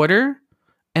of Twitter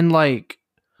And like,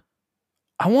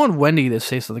 I want Wendy to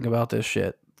say something about this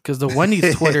shit because the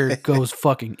Wendy's Twitter goes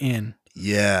fucking in.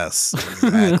 Yes,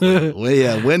 exactly. Well,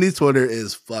 yeah, Wendy's Twitter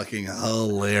is fucking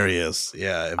hilarious.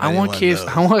 Yeah, I want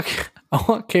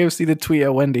KFC to tweet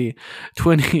at Wendy,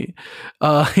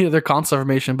 their console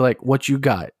information, be like, "What you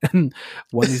got?" And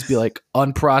Wendy's be like,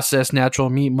 "Unprocessed natural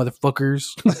meat, motherfuckers."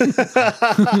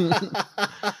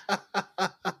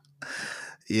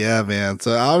 Yeah, man.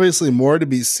 So obviously more to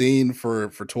be seen for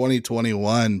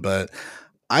 2021, but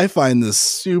I find this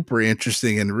super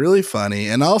interesting and really funny,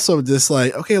 and also just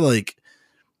like, okay, like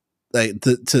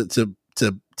to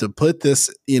put this,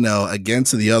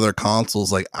 against the other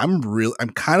consoles, like I'm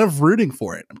kind of rooting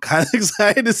for it. I'm kind of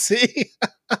excited to see.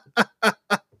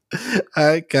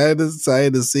 I kind of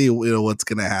excited to see what's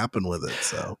going to happen with it.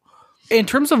 So, in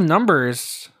terms of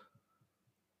numbers,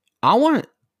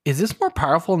 is this more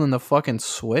powerful than the fucking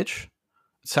Switch?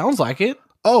 It sounds like it.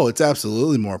 Oh, it's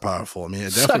absolutely more powerful. I mean,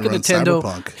 it definitely runs Nintendo.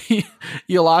 Cyberpunk.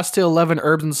 You lost to 11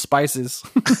 herbs and spices.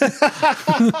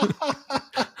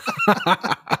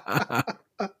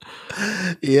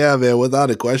 Yeah, man,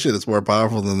 without a question, it's more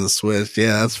powerful than the Switch.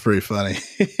 Yeah, that's pretty funny.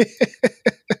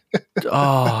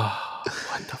 Oh,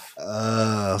 what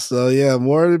the so yeah,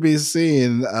 more to be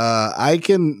seen. I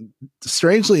can,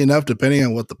 strangely enough, depending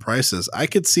on what the price is, I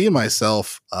could see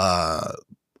myself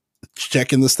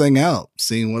checking this thing out,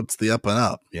 seeing what's the up and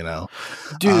up,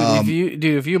 Dude,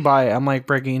 if you buy it, I'm like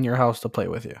breaking in your house to play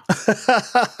with you.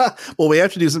 Well, we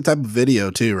have to do some type of video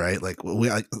too, right? Like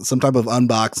some type of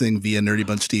unboxing via Nerdy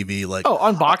Bunch TV. Like, oh,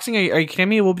 unboxing? Are you kidding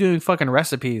me? We'll be doing fucking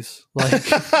recipes. Like,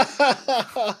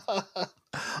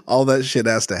 all that shit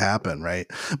has to happen, right?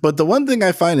 But the one thing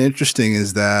I find interesting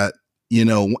is that,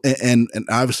 and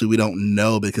obviously we don't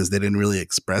know because they didn't really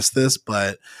express this,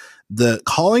 but the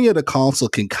calling it a console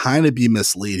can kind of be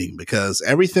misleading because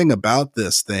everything about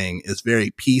this thing is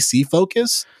very PC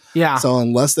focused. Yeah. So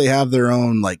unless they have their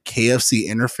own like KFC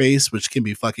interface, which can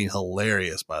be fucking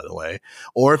hilarious, by the way,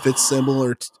 or if it's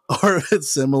similar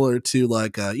to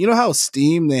like, how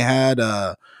Steam, they had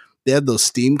those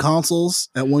Steam consoles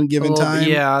at one given time.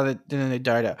 Yeah. Then they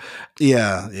died out.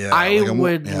 Yeah. I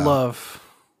would love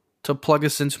to plug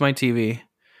this into my TV,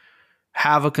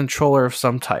 have a controller of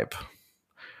some type,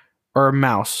 or a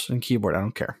mouse and keyboard, I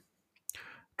don't care.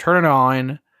 Turn it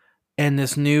on, and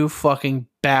this new fucking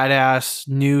badass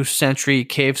new Century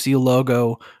KFC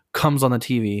logo comes on the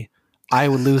TV. I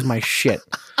would lose my shit.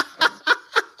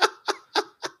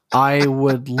 I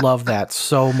would love that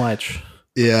so much.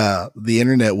 Yeah, the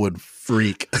internet would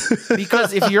freak.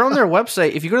 Because if you're on their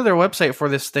website, if you go to their website for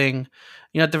this thing,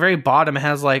 at the very bottom it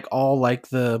has like all like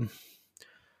the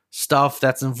stuff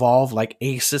that's involved, like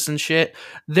Asus and shit.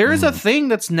 There is a thing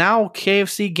that's now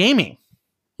KFC Gaming.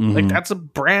 Like that's a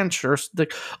branch, or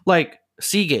like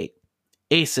Seagate,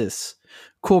 Asus,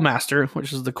 Coolmaster,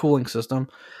 which is the cooling system.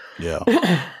 Yeah.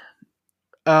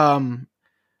 And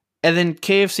then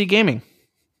KFC Gaming.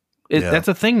 That's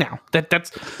a thing now.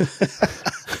 That's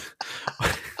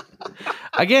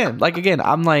again,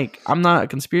 I'm not a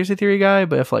conspiracy theory guy,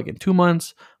 but if like in 2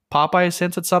 months Popeye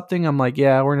hints at something, I'm like,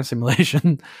 yeah, we're in a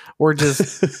simulation. We're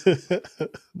just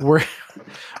we're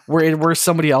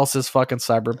somebody else's fucking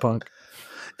cyberpunk.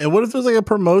 And what if there's like a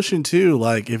promotion too?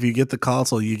 Like if you get the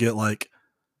console, you get like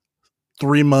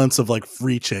 3 months of like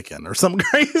free chicken or something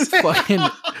crazy.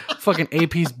 fucking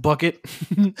AP's bucket.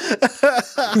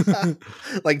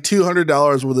 Like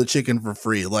 $200 worth of chicken for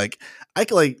free. Like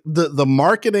the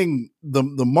marketing,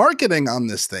 the marketing on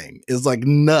this thing is like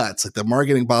nuts. Like the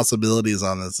marketing possibilities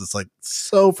on this, it's like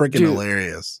so freaking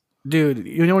hilarious. Dude,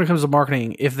 when it comes to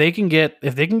marketing, if they can get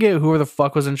whoever the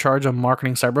fuck was in charge of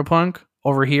marketing Cyberpunk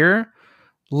over here,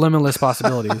 limitless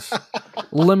possibilities.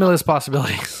 Limitless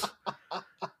possibilities.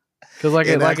 Because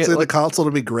the console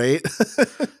to be great.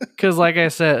 Because like I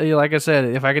said,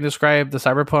 if I could describe the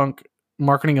Cyberpunk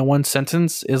marketing in one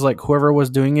sentence, is like whoever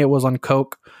was doing it was on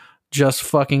coke, just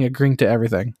fucking agreeing to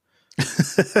everything.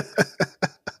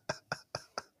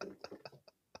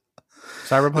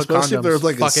 Cyberpunk, especially condoms, if there was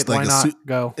like fuck it, why not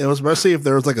go? It was especially if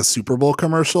there was like a Super Bowl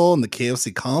commercial in the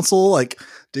KFC console. Like,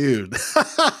 dude,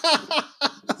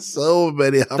 so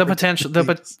many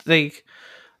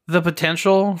the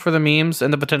potential for the memes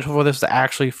and the potential for this to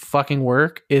actually fucking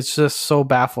work is just so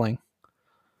baffling.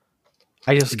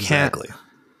 I just can't.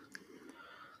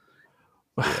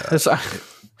 Yeah.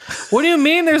 What do you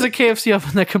mean there's a KFC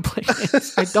oven that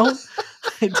complains? I don't.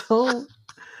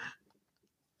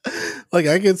 Like,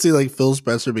 I can see like Phil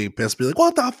Spencer being pissed, be like,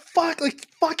 what the fuck? Like,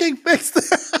 fucking fix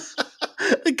this.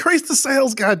 Increase the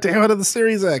sales, goddammit, of the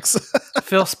Series X.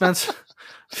 Phil Spencer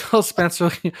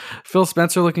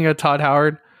looking at Todd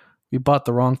Howard. We bought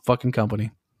the wrong fucking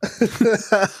company.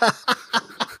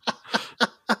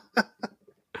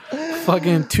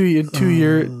 Fucking 2 years,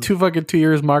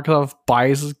 Microsoft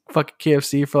buys fucking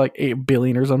KFC for like $8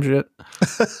 billion or some shit.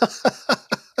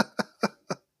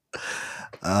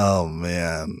 Oh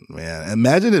man.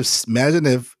 Imagine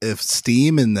if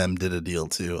Steam and them did a deal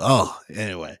too. Oh,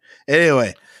 anyway.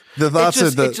 The thoughts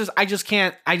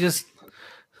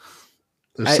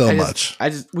there's so much.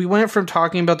 We went from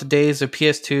talking about the days of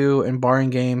PS2 and barring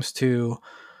games to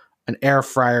an air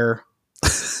fryer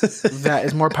that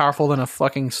is more powerful than a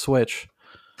fucking Switch.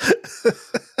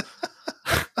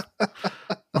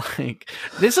 Like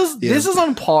this is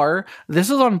on par. This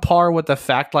is on par with the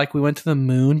fact like we went to the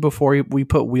moon before we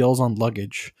put wheels on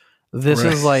luggage. This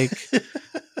is like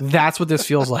that's what this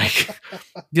feels like.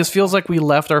 This feels like we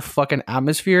left our fucking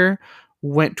atmosphere,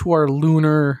 went to our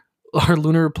lunar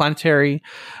planetary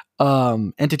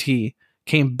entity,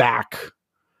 came back,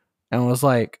 and was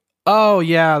like, "Oh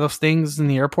yeah, those things in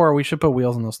the airport. We should put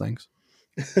wheels on those things."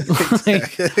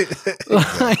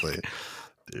 Exactly.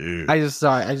 Dude.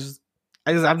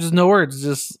 I'm just no words.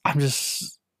 It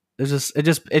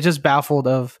just baffled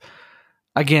of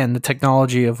again the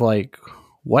technology of like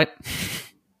what.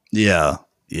 Yeah,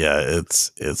 it's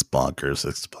bonkers.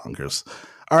 It's bonkers.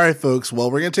 All right, folks.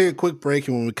 Well, we're gonna take a quick break,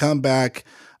 and when we come back,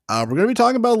 we're gonna be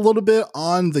talking about a little bit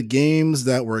on the games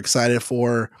that we're excited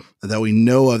for, that we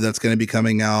know of that's gonna be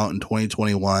coming out in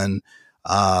 2021.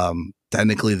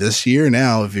 Technically this year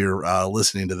now, if you're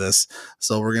listening to this.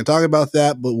 So we're gonna talk about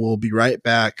that, but we'll be right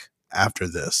back after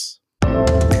this.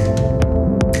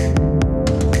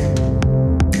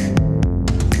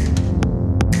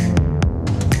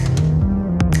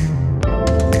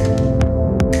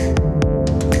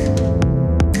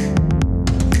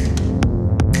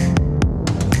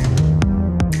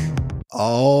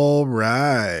 All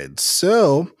right.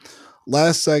 So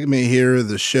last segment here of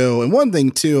the show. And one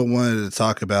thing too, I wanted to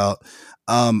talk about.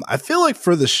 I feel like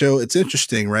for the show, it's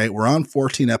interesting, right? We're on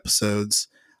 14 episodes,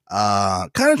 kind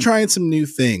of trying some new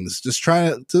things, of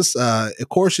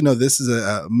course, this is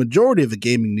a majority of a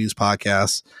gaming news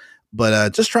podcast,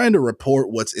 but just trying to report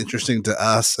what's interesting to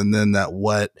us and then that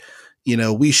what,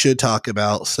 we should talk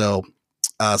about. So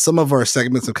some of our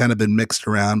segments have kind of been mixed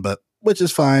around, but which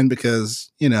is fine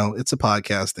because, it's a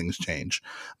podcast, things change,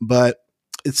 but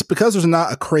it's because there's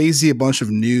not a crazy bunch of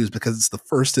news because it's the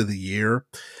first of the year.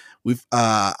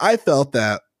 I felt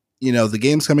that, the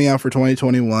games coming out for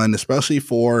 2021, especially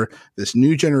for this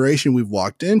new generation we've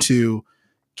walked into,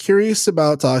 curious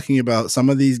about talking about some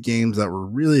of these games that we're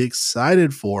really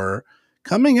excited for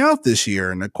coming out this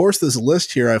year. And of course, this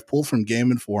list here I've pulled from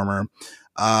Game Informer.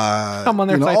 I'm on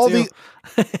their site too.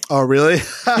 Oh, really?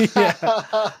 Yeah.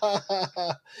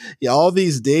 Yeah, all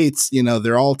these dates,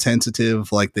 they're all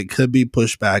tentative. Like they could be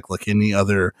pushed back like any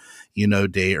other,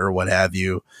 date or what have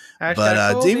you.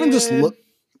 But even just look.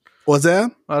 What's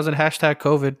that? I was in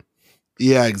 #COVID.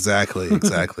 Yeah, exactly.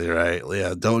 Right.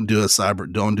 Yeah. Don't do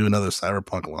another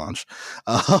Cyberpunk launch.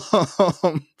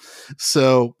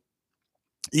 So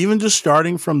even just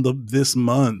starting from this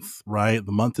month, right?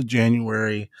 The month of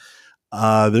January,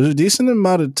 there's a decent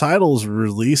amount of titles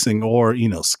releasing or,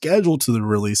 scheduled to the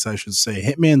release, I should say.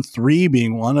 Hitman 3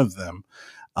 being one of them.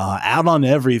 Out on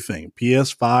everything.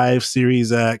 PS5,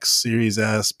 Series X, Series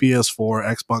S,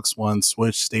 PS4, Xbox One,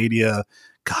 Switch, Stadia.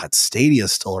 God,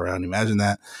 Stadia's still around. Imagine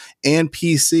that. And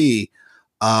PC,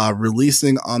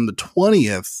 releasing on the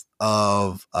 20th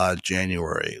of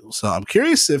January. So I'm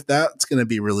curious if that's going to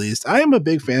be released. I am a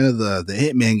big fan of the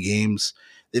Hitman games.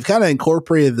 They've kind of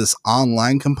incorporated this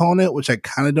online component, which I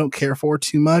kind of don't care for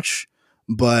too much,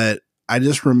 but I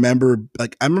just remember, I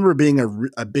remember being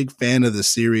a big fan of the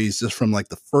series just from like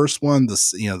the first one,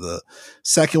 the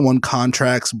second one,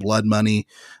 Contracts, Blood Money,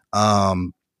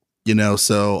 so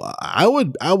I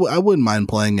wouldn't mind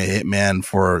playing a Hitman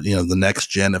for, the next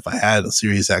gen if I had a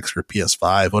Series X or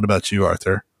PS5. What about you,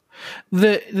 Arthur?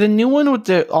 The new one with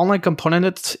the online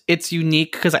component, it's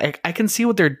unique because I can see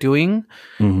what they're doing.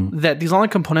 Mm-hmm. That these online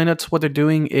components, what they're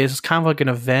doing is kind of like an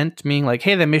event, meaning like,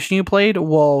 hey, the mission you played,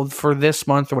 well, for this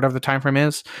month or whatever the time frame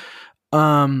is,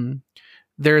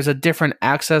 there's a different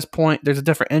access point, there's a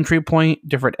different entry point,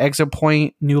 different exit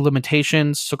point, new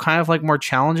limitations. So kind of like more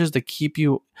challenges to keep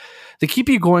you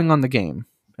going on the game,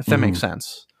 if that makes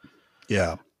sense.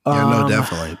 Yeah. No,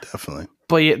 definitely.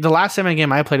 But yeah, the last Hitman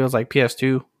game I played was like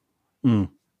PS2.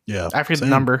 Yeah, I forget the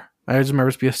number. I just remember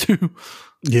it's PS2.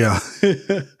 Yeah,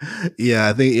 yeah.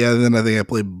 I think I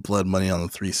played Blood Money on the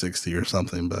 360 or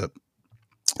something. But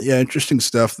yeah, interesting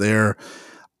stuff there.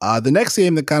 The next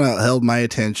game that kind of held my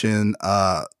attention,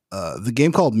 the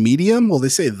game called Medium. Well, they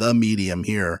say The Medium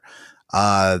here.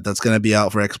 That's going to be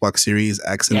out for Xbox Series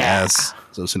X and S,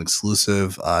 so it's an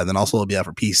exclusive. And then also it'll be out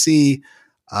for PC.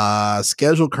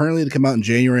 Scheduled currently to come out in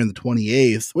January the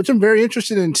 28th, which I'm very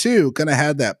interested in too. Kind of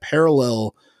had that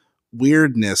parallel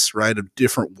weirdness, right, of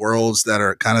different worlds that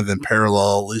are kind of in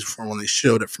parallel, at least from when they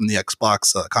showed it from the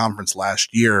Xbox conference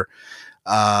last year.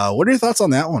 What are your thoughts on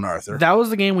that one, Arthur? That was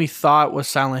the game we thought was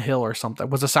Silent Hill or something.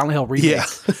 Was a Silent Hill remake. Yeah.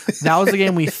 That was the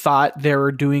game we thought they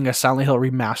were doing a Silent Hill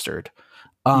remastered.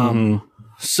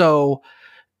 So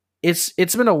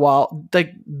it's been a while.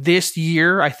 Like this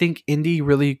year, I think indie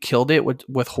really killed it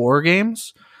with horror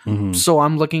games. So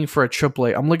I'm looking for a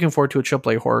AAA. I'm looking forward to a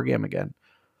AAA horror game again.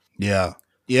 Yeah,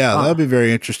 that'd be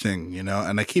very interesting, you know.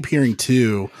 And I keep hearing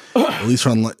too, at least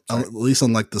on like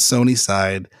the Sony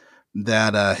side,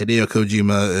 that Hideo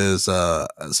Kojima is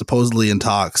supposedly in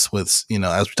talks with, you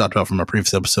know, as we talked about from our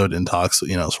previous episode, in talks,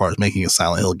 you know, as far as making a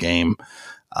Silent Hill game,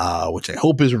 which I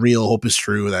hope is real, hope is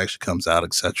true, it actually comes out,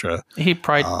 etc. He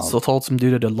probably still told some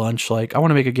dude at lunch, like, I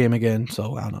want to make a game again.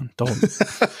 So I don't know.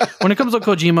 When it comes to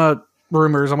Kojima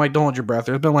rumors, I'm like, don't hold your breath.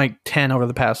 There's been like 10 over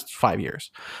the past 5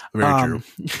 years. Very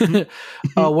true.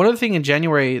 One other thing in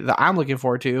January that I'm looking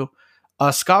forward to,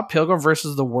 Scott Pilgrim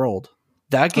versus the World.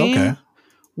 That game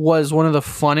was one of the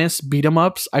funnest beat 'em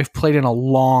ups I've played in a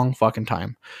long fucking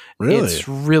time. Really? It's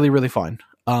really, really fun.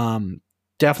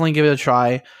 Definitely give it a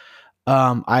try.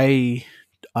 I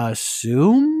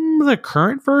assume the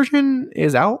current version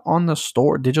is out on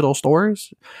the digital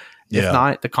stores. If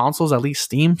not, the console's at least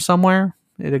Steam somewhere.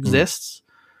 It exists.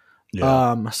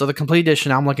 So the complete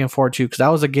edition I'm looking forward to, because that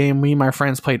was a game me and my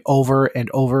friends played over and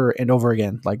over and over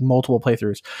again, like multiple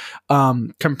playthroughs.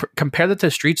 Compare that to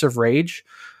Streets of Rage.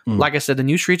 Like I said, the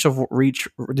new Streets of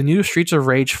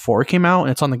Rage 4 came out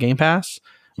and it's on the Game Pass.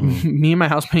 Me and my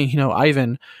housemate, you know,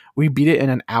 Ivan, we beat it in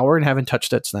an hour and haven't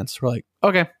touched it since. We're like,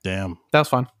 okay, damn, that was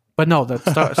fun. But no,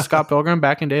 that's Scott Pilgrim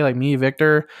back in day, like me,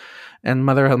 Victor, and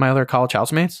my other college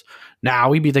housemates. Nah,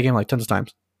 we beat the game like tons of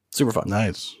times. Super fun.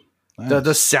 Nice. The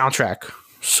soundtrack,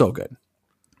 so good.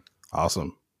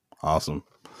 Awesome.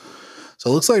 So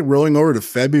it looks like rolling over to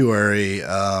February,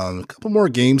 a couple more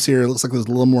games here. It looks like there's a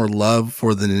little more love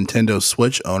for the Nintendo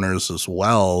Switch owners as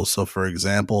well. So, for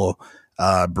example,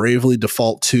 Bravely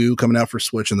Default 2 coming out for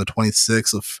Switch on the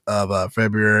 26th of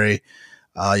February.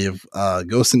 You have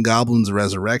Ghosts and Goblins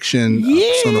Resurrection,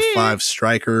 Persona 5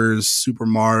 Strikers, Super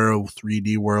Mario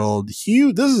 3D World.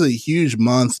 This is a huge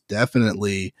month,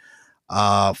 definitely,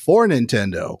 for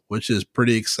Nintendo, which is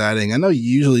pretty exciting. I know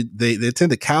usually they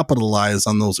tend to capitalize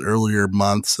on those earlier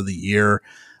months of the year.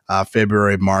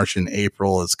 February, March, and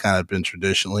April has kind of been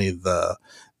traditionally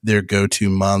their go-to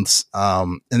months.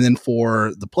 And then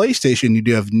for the PlayStation, you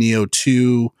do have Neo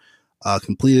 2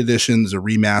 complete editions, a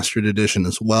remastered edition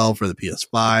as well for the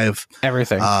PS5.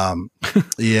 Everything.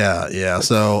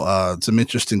 So some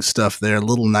interesting stuff there.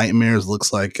 Little Nightmares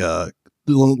looks like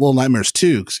Little Nightmares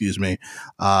 2, excuse me.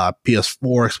 PS4,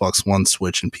 Xbox One,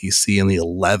 Switch, and PC in the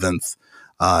 11th,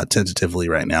 tentatively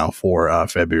right now for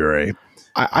February.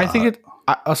 I think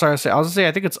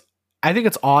I think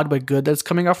it's odd but good that it's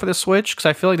coming out for the Switch, because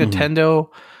I feel like Nintendo,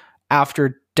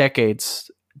 after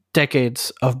decades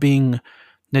of being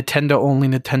Nintendo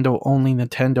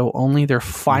only, they're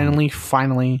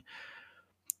finally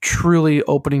truly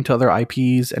opening to other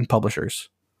IPs and publishers.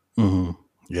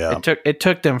 Yeah, it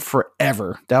took them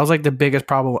forever. That was like the biggest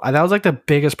problem. That was like the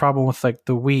biggest problem with like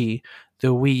the Wii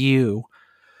U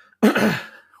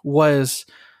was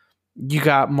you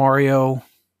got Mario,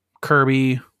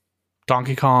 Kirby,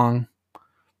 Donkey Kong,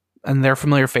 and their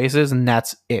familiar faces, and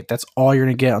that's it. That's all you're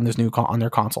gonna get on this new on their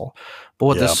console. But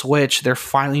with the Switch, they're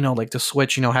finally, like the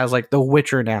Switch, has like The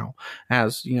Witcher now,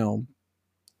 has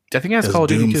I think it has Call of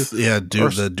Duty too. Yeah,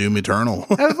 the Doom Eternal.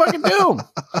 That's fucking Doom.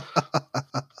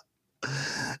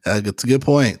 It's a good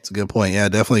point. Yeah,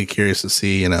 definitely curious to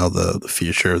see the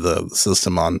future of the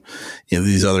system on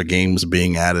these other games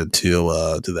being added to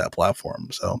that platform.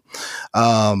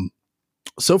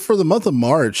 So for the month of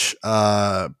March,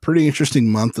 pretty interesting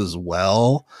month as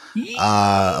well.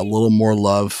 A little more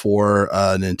love for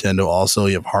Nintendo. Also,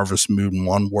 you have Harvest Moon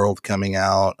 1 World coming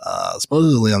out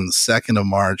supposedly on the 2nd of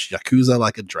March. Yakuza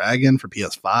Like a Dragon for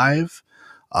PS5.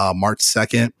 March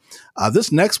 2nd.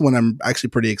 This next one I'm actually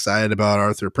pretty excited about,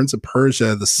 Arthur. Prince of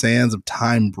Persia, The Sands of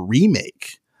Time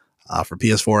remake for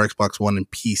PS4, Xbox One,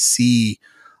 and PC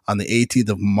on the 18th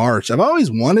of March. I've always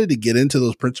wanted to get into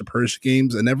those Prince of Persia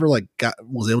games. I never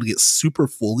was able to get super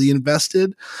fully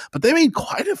invested, but they made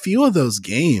quite a few of those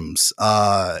games. And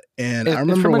I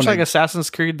remember it's pretty much like Assassin's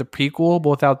Creed, the prequel, but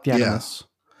without the Animus.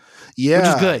 Yeah, which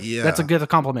is good. Yeah. That's a good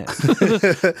compliment.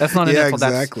 That's not an insult.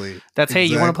 Exactly. That's hey,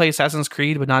 you want to play Assassin's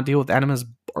Creed but not deal with Animus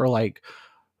or like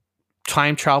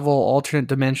time travel, alternate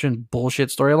dimension bullshit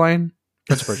storyline.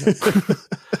 That's version.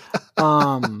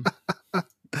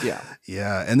 Yeah.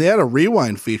 Yeah, and they had a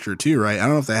rewind feature too, right? I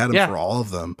don't know if they had them for all of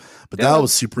them, but that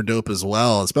was super dope as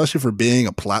well, especially for being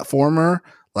a platformer.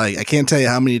 Like, I can't tell you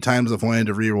how many times I've wanted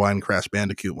to rewind Crash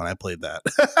Bandicoot when I played that.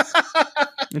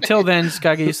 Until then, just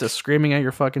gotta get used to screaming at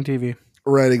your fucking TV.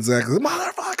 Right, exactly.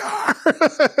 Motherfucker!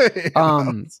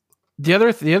 The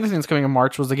other thing that's coming in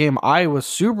March was the game I was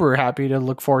super happy to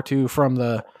look forward to from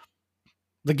the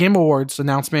Game Awards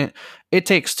announcement. It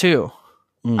Takes Two.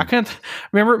 I couldn't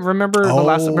remember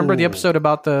the episode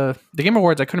about the Game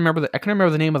Awards. I couldn't remember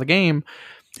the name of the game.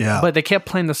 Yeah, but they kept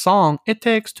playing the song. It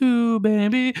takes two,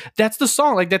 baby. That's the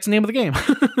song. Like, that's the name of the game.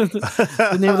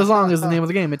 The name of the song is the name of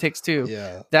the game. It Takes Two.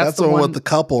 Yeah, that's the one with the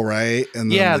couple, right? And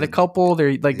the couple.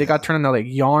 They got turned into like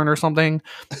yarn or something.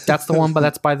 That's the one, but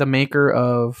that's by the maker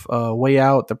of Way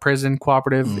Out, the prison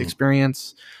cooperative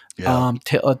experience. Yeah.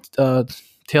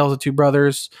 Tales of Two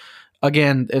Brothers.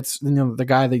 Again, it's the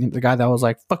guy that was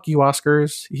like, "Fuck you,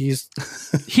 Oscars."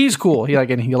 He's cool. He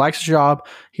likes his job.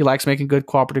 He likes making good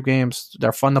cooperative games.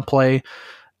 They're fun to play,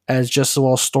 as just a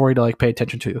little story to like pay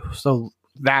attention to. So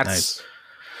that's nice.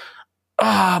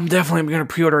 I'm definitely gonna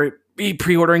be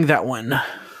pre-ordering that one.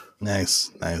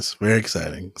 Nice. Very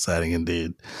exciting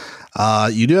indeed.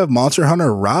 You do have Monster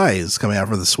Hunter Rise coming out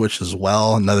for the Switch as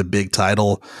well. Another big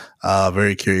title.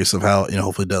 Very curious of how,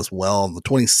 hopefully does well. The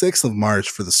 26th of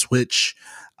March for the Switch.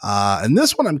 And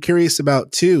this one I'm curious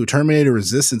about too. Terminator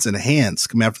Resistance Enhanced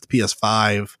coming out for the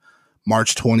PS5,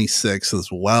 March 26th as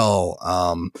well.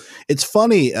 It's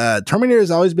funny. Terminator has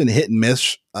always been hit and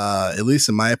miss, at least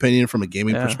in my opinion, from a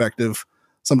gaming perspective.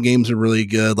 Some games are really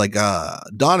good, like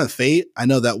Dawn of Fate. I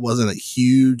know that wasn't a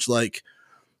huge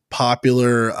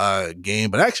popular game,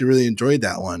 but I actually really enjoyed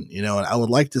that one. And I would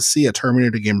like to see a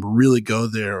Terminator game really go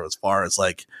there as far as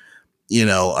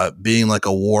being like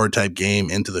a war type game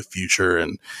into the future,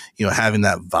 and having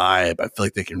that vibe. I feel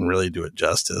like they can really do it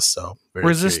justice. So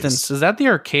Resistance, is that the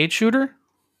arcade shooter?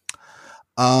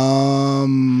 So I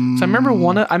remember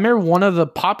one of the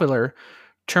popular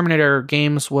Terminator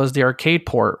games was the arcade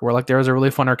port, where there was a really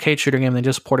fun arcade shooter game. They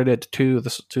just ported it to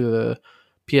the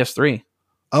PS3.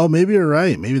 Oh, maybe you're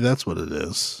right. Maybe that's what it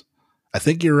is. I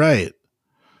think you're right.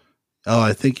 Well,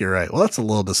 that's a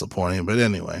little disappointing, but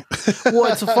anyway.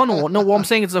 Well, it's a fun one. No, I'm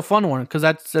saying it's a fun one because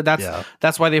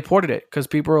that's why they ported it, because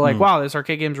people were like, "Wow, this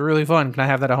arcade game's really fun. Can I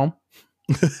have that at home?"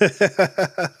 And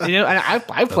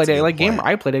I played it I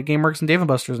played it at GameWorks and Dave &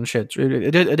 Buster's and shit.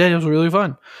 It was really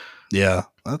fun. Yeah,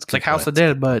 that's it's like House of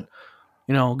Dead, but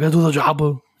go do the job.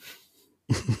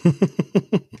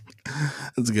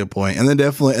 That's a good point. And then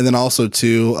also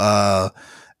too,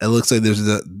 it looks like there's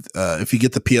if you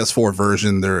get the PS4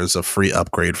 version, there is a free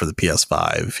upgrade for the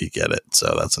PS5 if you get it.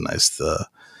 So that's a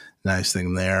nice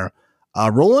thing there.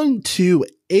 Rolling to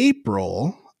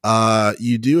April,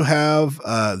 you do have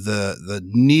the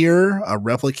Nier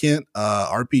Replicant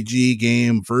RPG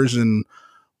game version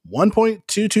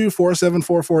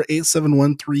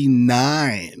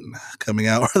 1.22474487139 coming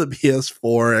out for the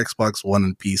PS4, Xbox One,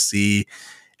 and PC,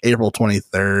 April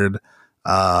 23rd.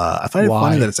 I find it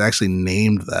funny that it's actually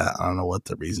named that. I don't know what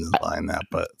the reason is behind that,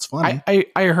 but it's funny. I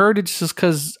heard it's just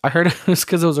because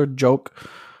it was a joke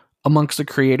amongst the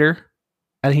creator,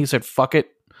 and he said "fuck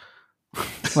it,"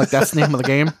 like that's the name of the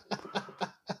game.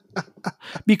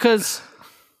 Because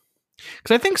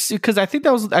I think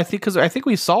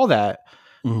we saw that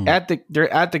at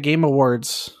the Game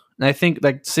Awards, and I think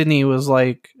Sydnee was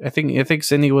like, I think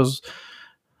Sydnee was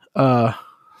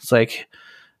it's like,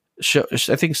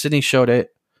 I think Sydney showed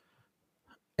it,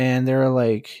 and they're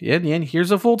like, "Yeah, and here's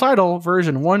a full title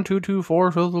version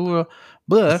 1224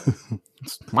 blah."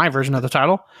 It's my version of the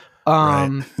title.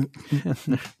 Right.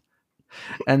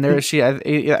 And there she, I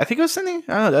think it was Sydney.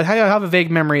 I don't know. I have a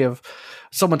vague memory of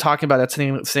someone talking about that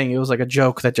saying it was like a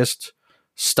joke that just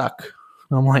stuck.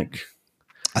 And I'm like,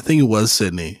 I think it was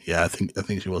Sydney. Yeah, I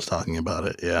think she was talking about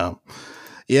it. Yeah.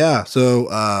 Yeah, so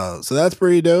that's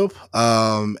pretty dope.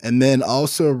 And then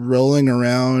also rolling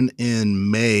around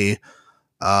in May,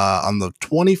 on the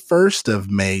 21st of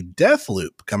May,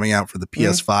 Deathloop coming out for the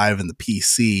PS5 and the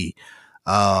PC.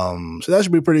 So that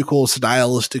should be pretty cool.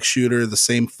 Stylistic shooter, the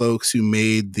same folks who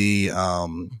made the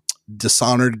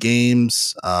Dishonored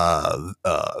games.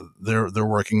 They're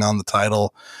working on the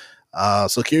title.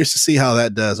 So curious to see how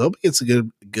that does. I hope it gets a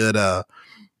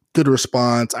good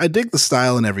response. I dig the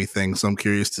style and everything, so I'm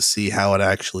curious to see how it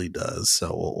actually does.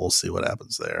 So we'll see what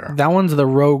happens there. That one's the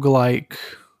roguelike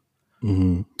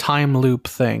time loop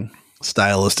thing.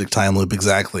 Stylistic time loop,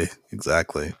 exactly.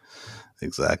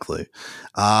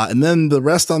 And then the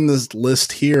rest on this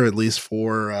list here, at least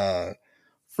for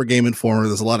for Game Informer.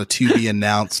 There's a lot of to be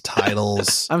announced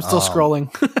titles. I'm still scrolling.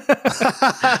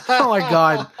 Oh my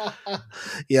god.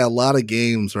 Yeah, a lot of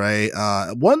games, right?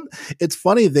 It's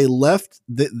funny they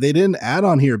didn't add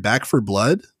on here Back for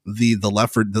Blood,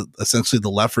 essentially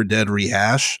the Left 4 Dead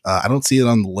rehash. I don't see it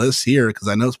on the list here because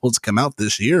I know it's supposed to come out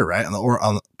this year, right? Or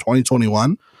on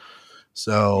 2021.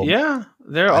 So yeah,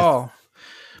 they're all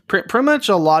pretty much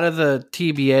a lot of the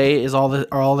TBA is all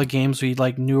the games we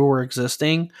like knew were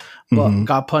existing, but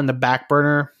got put in the back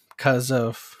burner because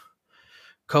of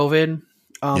COVID.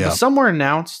 But some were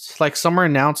announced like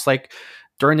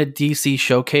during the DC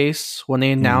showcase when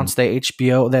they announced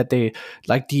that they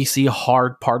like DC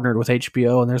hard partnered with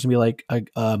HBO, and there's gonna be like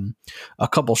a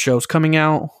couple shows coming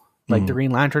out, like the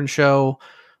Green Lantern show,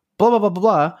 blah blah blah blah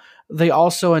blah. They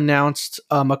also announced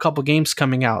a couple games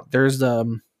coming out. There's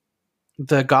the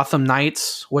Gotham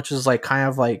Knights, which is like kind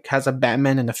of like has a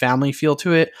Batman and a family feel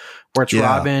to it, where it's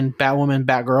Robin, Batwoman,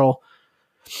 Batgirl.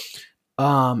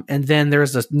 And then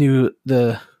there's this new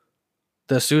the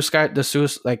Kill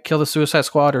the Suicide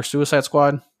Squad or Suicide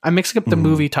Squad. I'm mixing up the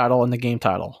movie title and the game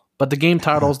title, but the game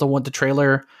title is the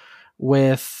trailer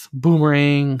with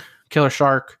Boomerang, Killer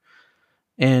Shark,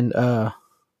 and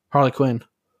Harley Quinn.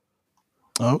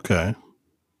 Okay.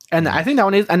 And I think that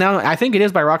one is, and now I think it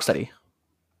is by Rocksteady.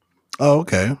 Oh,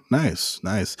 okay. Nice.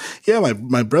 Yeah,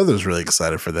 my brother's really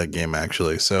excited for that game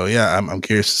actually. So yeah, I'm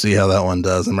curious to see how that one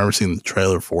does. I remember seeing the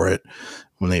trailer for it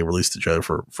when they released the trailer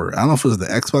for I don't know if it was the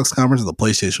Xbox conference or the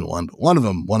PlayStation one, but one of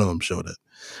them showed it.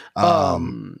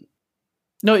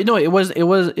 No, it wasn't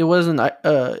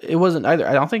either.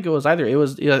 I don't think it was either. It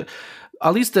was at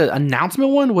least the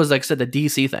announcement one was like said the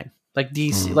DC thing, like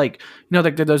DC, like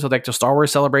like there's like the Star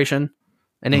Wars celebration,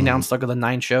 and they announced like the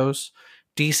 9 shows.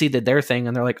 DC did their thing,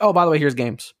 and they're like, "Oh, by the way, here's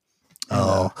games."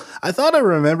 Oh, I thought I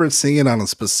remembered seeing it on a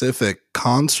specific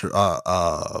concert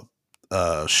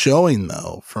showing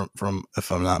though. From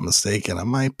if I'm not mistaken, I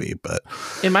might be, but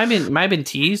it might have been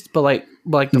teased, but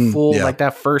like the full like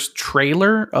that first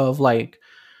trailer of like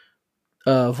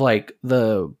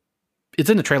the it's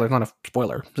in the trailer. It's not a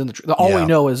spoiler. It's in the all we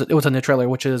know is it was in the trailer,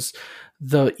 which is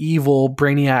the evil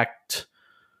Brainiac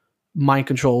mind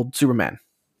controlled Superman.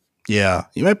 Yeah,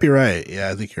 you might be right.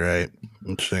 Yeah, I think you're right.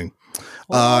 Interesting.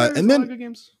 Well, and then good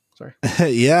games. Sorry.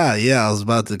 yeah, I was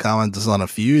about to comment just on a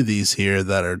few of these here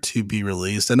that are to be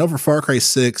released. I know for Far Cry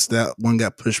 6, that one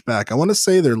got pushed back. I want to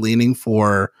say they're leaning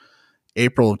for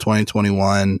April of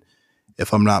 2021,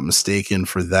 if I'm not mistaken,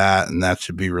 for that, and that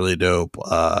should be really dope.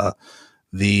 I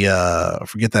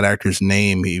forget that actor's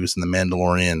name. He was in the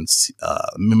Mandalorian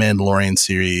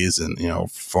series,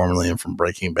 and formerly from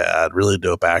Breaking Bad. Really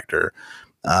dope actor.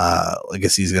 I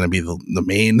guess he's going to be the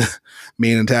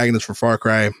main antagonist for Far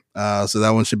Cry. So that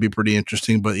one should be pretty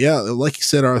interesting. But yeah, like you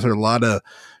said, Arthur, a lot of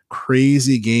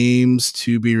crazy games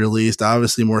to be released.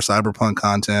 Obviously, more Cyberpunk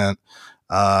content.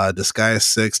 Disgaea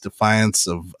 6, Defiance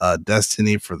of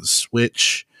Destiny for the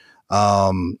Switch.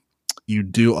 You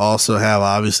do also have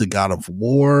obviously God of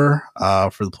War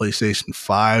for the PlayStation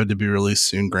 5 to be released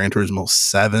soon. Gran Turismo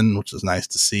 7, which is nice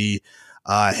to see.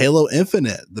 Halo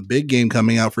Infinite, the big game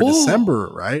coming out for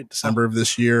December, right? December of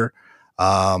this year.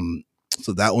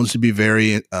 So that one should be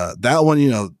very, that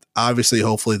one, obviously,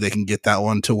 hopefully they can get that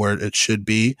one to where it should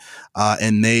be.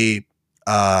 And they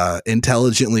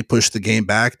intelligently push the game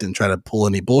back, didn't try to pull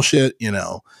any bullshit, which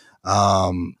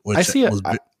I see it.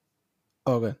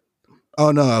 Okay.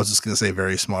 Oh no, I was just going to say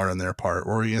very smart on their part.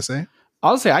 What were you going to say?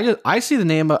 I'll say, I see the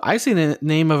name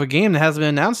of a game that hasn't been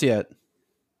announced yet.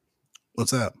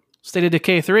 What's that? State of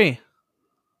Decay 3.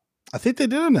 I think they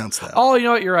did announce that. Oh, you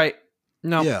know what? You're right.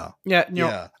 No.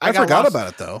 Yeah. I forgot about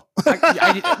it though.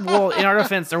 Well, in our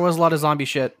defense, there was a lot of zombie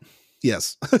shit.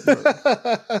 Yes.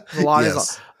 A lot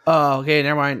of. Oh, okay.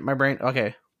 Never mind. My brain.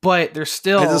 Okay, but there's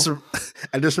still.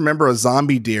 I just remember a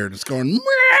zombie deer just going.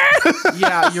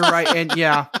 Yeah, you're right, and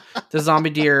the zombie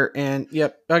deer, and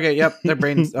their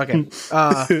brains. Okay,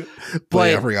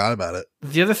 but I forgot about it.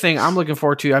 The other thing I'm looking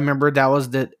forward to, I remember that was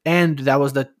the end. That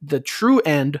was the true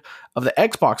end of the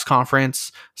Xbox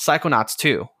conference. Psychonauts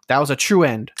 2. That was a true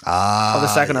end of the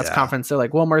Psychonauts conference. They're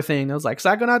like, one more thing. It was like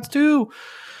Psychonauts 2.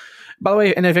 By the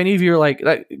way, and if any of you are like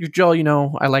Joe,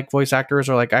 I like voice actors,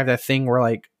 or like I have that thing where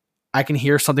like I can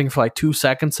hear something for like 2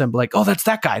 seconds and be like, oh, that's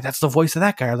that guy. That's the voice of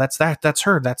that guy. Or that's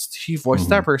her. She voiced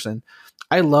that person.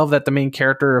 I love that the main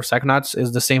character of Psychonauts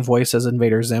is the same voice as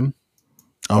Invader Zim.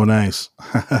 Oh, nice.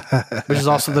 Which is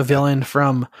also the villain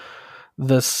from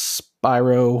the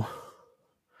Spyro,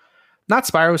 not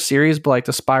Spyro series, but like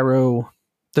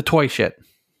the toy shit.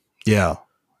 Yeah.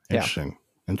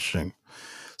 Interesting.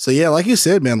 So yeah, like you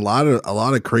said, man, a lot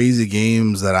of crazy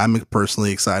games that I'm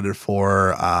personally excited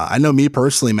for. I know me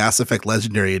personally, Mass Effect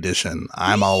Legendary Edition.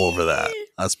 I'm all over that,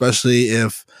 especially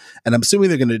if, and I'm assuming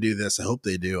they're going to do this. I hope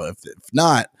they do. If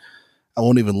not, I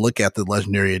won't even look at the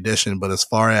Legendary Edition. But as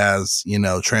far as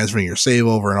transferring your save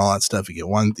over and all that stuff, you get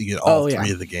all three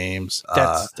of the games.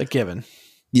 That's a given.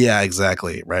 Yeah,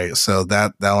 exactly. Right. So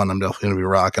that one I'm definitely going to be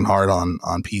rocking hard on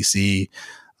PC.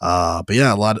 But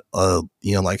yeah, a lot of,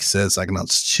 like I said,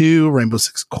 Psychonauts 2, Rainbow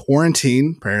Six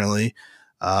Quarantine, apparently,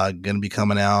 going to be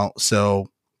coming out. So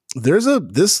this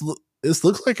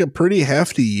looks like a pretty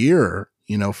hefty year,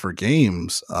 for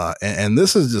games. And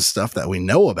this is just stuff that we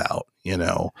know about,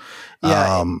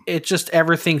 Yeah. It's just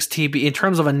everything's TBA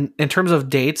in terms of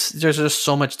dates. There's just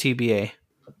so much TBA.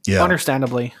 Yeah.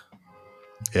 Understandably.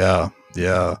 Yeah.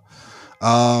 Yeah.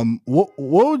 What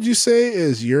would you say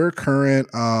is your current,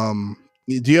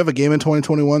 do you have a game in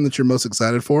 2021 that you're most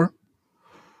excited for?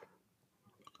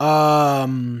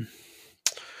 For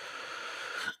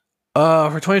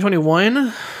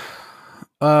 2021,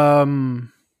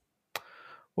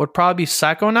 would probably be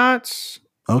Psychonauts.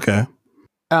 Okay.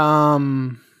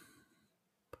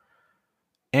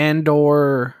 And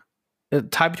or a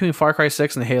tie between Far Cry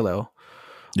 6 and Halo.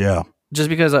 Yeah. Just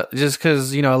because I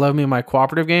love me my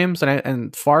cooperative games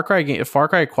and Far Cry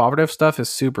cooperative stuff is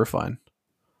super fun.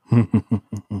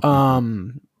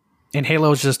 And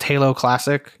Halo is just Halo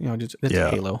classic, it's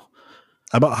Halo.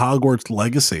 How about Hogwarts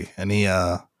Legacy? Any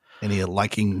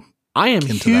liking? I am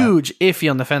huge iffy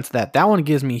on the fence of that. That one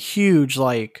gives me huge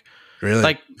really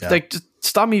just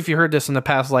stop me if you heard this in the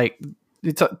past.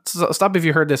 Stop if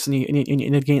you heard this and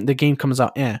the game comes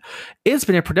out. It's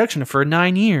been in production for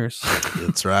 9 years.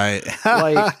 That's right.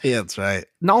 That's right.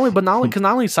 Not only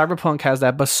Cyberpunk has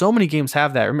that, but so many games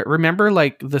have that. Remember,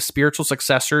 the spiritual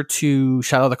successor to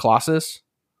Shadow of the Colossus.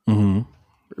 Mm-hmm.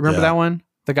 Remember that one?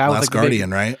 The guy Last with Guardian,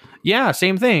 right? Yeah,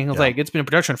 same thing. It's it's been in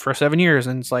production for 7 years,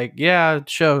 and it's it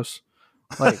shows.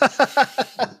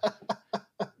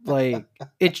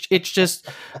 It's just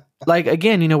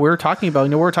again, we were talking about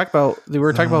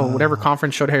whatever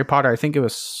conference showed Harry Potter. I think it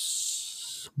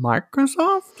was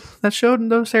Microsoft that showed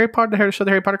the Harry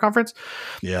Potter conference.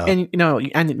 Yeah, and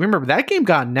and remember that game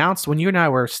got announced when you and I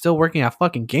were still working at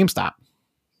fucking GameStop.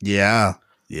 Yeah,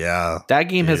 that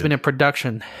game has been in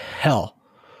production hell.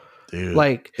 Dude,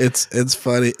 it's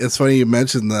funny. It's funny you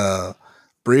mentioned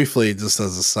briefly, just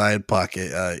as a side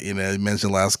pocket, you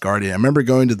mentioned Last Guardian. I remember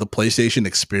going to the PlayStation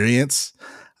Experience,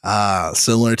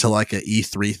 similar to a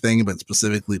E3 thing, but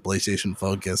specifically PlayStation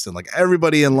focused, and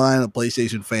everybody in line, a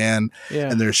PlayStation fan,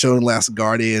 and they're showing Last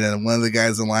Guardian, and one of the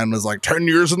guys in line was 10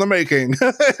 years in the making,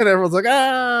 and everyone's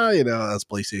that's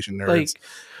PlayStation nerds.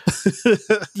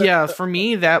 Yeah, for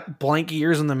me, that blank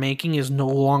years in the making is no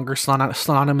longer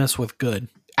synonymous with good.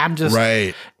 I'm just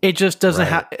right. It just doesn't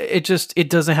have. It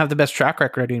doesn't have the best track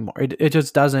record anymore. It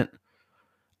just doesn't.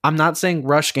 I'm not saying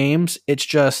rush games. It's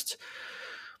just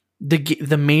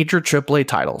the major AAA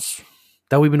titles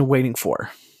that we've been waiting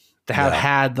for to have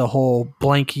had the whole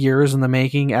blank years in the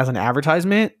making as an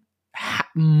advertisement.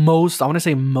 Most, I want to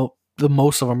say the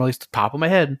most of them, at least the top of my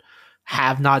head,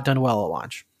 have not done well at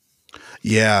launch.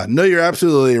 Yeah, no, you're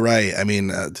absolutely right. I mean,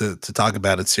 to talk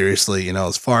about it seriously,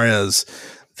 as far as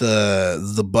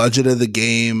the budget of the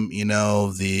game,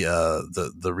 the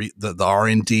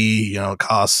R&D,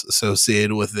 costs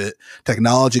associated with it,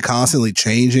 technology constantly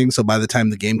changing. So by the time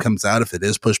the game comes out, if it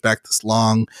is pushed back this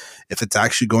long, if it's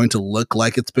actually going to look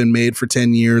like it's been made for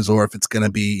 10 years, or if it's going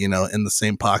to be, in the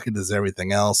same pocket as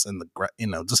everything else, and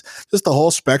just the whole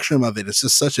spectrum of it, it's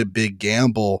just such a big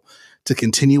gamble to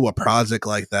continue a project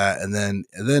like that. And then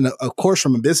of course,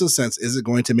 from a business sense, is it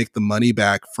going to make the money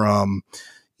back from,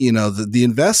 the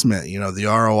investment, the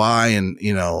ROI, and,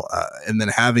 and then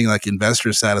having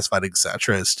investors satisfied, et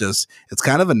cetera. It's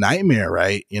kind of a nightmare,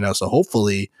 right? So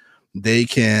hopefully they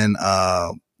can,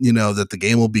 that the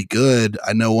game will be good.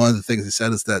 I know one of the things he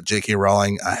said is that J.K.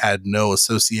 Rowling had no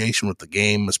association with the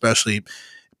game, especially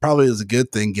probably is a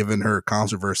good thing given her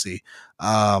controversy.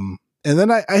 And then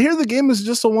I hear the game is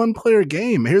just a one-player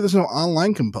game. I hear there's no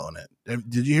online component.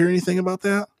 Did you hear anything about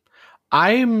that?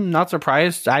 I'm not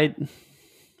surprised.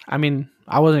 I mean,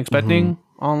 I wasn't expecting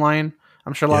online.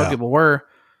 I'm sure a lot of people were.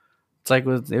 It's it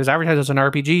was advertised as an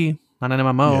RPG, not an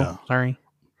MMO. Yeah. Sorry.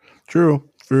 True.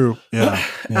 Yeah.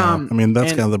 I mean,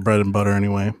 that's kind of the bread and butter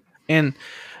anyway. And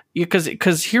because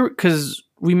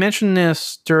we mentioned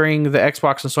this during the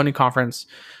Xbox and Sony conference,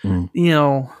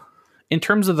 in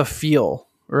terms of the feel,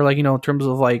 or in terms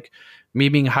of me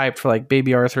being hyped for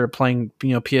baby Arthur playing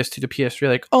PS2 to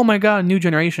PS3, oh my god, new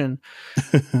generation.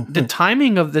 The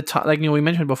timing of we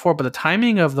mentioned before, but the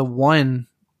timing of the one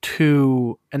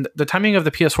to, and the timing of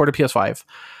the PS4 to PS5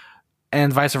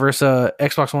 and vice versa,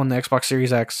 Xbox One to Xbox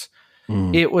Series X,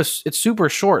 it's super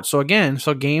short. So again,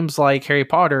 games like Harry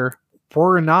Potter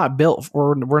were not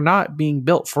being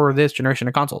built for this generation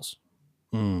of consoles.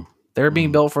 They're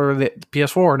being built for the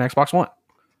PS4 and Xbox One.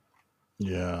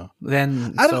 Yeah.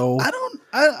 Then I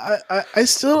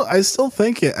still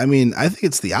think it. I mean, I think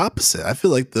it's the opposite. I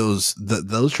feel like those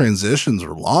transitions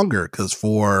are longer because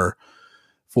for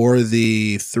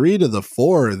the 3 to the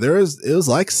 4, it was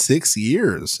like 6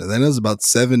 years, and then it was about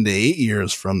 7 to 8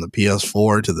 years from the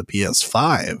PS4 to the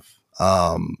PS5.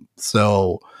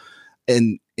 So,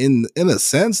 in a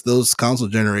sense, those console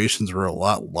generations were a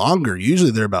lot longer.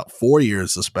 Usually, they're about 4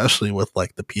 years, especially with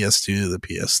like the PS2 to the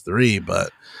PS3.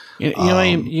 But you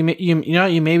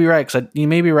may be right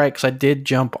because I did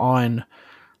jump on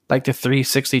like the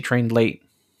 360 train late.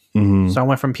 So I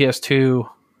went from PS2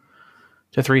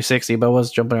 to 360, but I was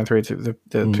jumping on the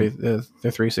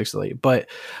 360 late. But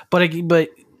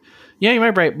yeah, you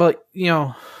might be right. But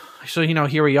so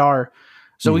here we are.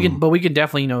 So we can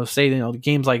definitely say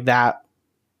games like that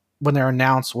when they're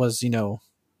announced was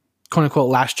quote unquote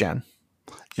last gen.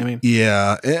 You know what I mean?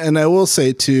 Yeah, and I will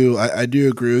say too, I do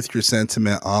agree with your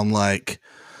sentiment on like,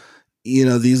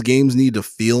 these games need to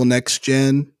feel next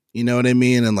gen. You know what I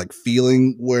mean? And like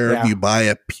feeling where if you buy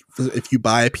a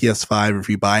PS5 or if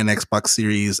you buy an Xbox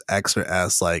Series X or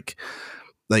S, like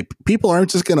people aren't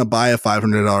just going to buy a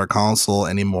 $500 console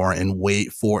anymore and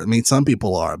wait for, I mean, some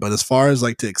people are, but as far as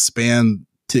like to expand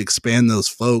those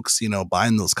folks,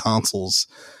 buying those consoles,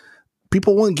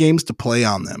 people want games to play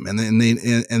on them, and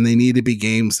they need to be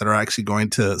games that are actually going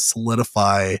to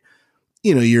solidify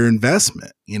your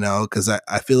investment, because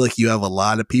I feel like you have a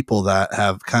lot of people that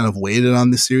have kind of waited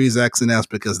on the Series X and S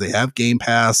because they have Game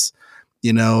Pass,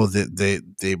 they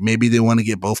maybe they want to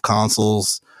get both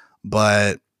consoles,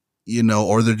 but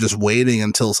or they're just waiting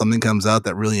until something comes out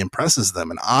that really impresses them.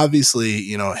 And obviously,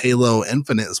 Halo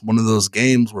Infinite is one of those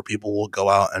games where people will go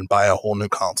out and buy a whole new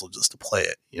console just to play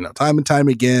it. Time and time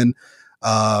again,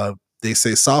 they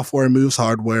say software moves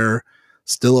hardware,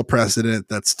 still a precedent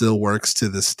that still works to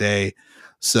this day.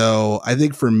 So I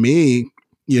think for me,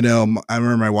 I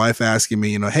remember my wife asking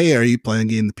me, hey, are you playing a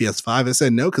game on the PS5? I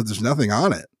said no, because there's nothing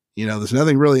on it. There's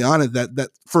nothing really on it that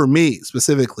for me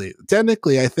specifically.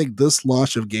 Technically, I think this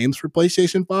launch of games for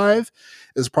PlayStation 5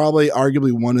 is probably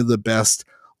arguably one of the best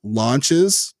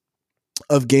launches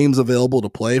of games available to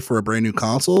play for a brand new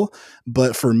console.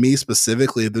 But for me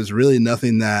specifically, there's really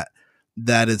nothing that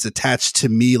is attached to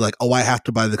me like, oh, I have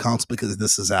to buy the console because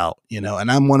this is out, and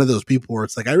I'm one of those people where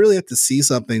it's like, I really have to see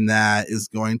something that is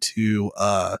going to,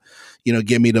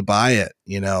 get me to buy it,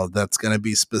 that's going to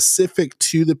be specific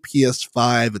to the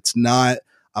PS5. It's not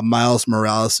a Miles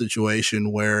Morales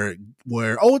situation where,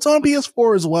 oh, it's on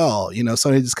PS4 as well.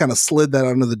 Sony just kind of slid that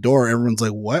under the door. Everyone's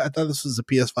like, what? I thought this was a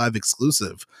PS5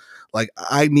 exclusive. Like,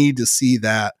 I need to see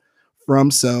that from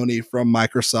Sony, from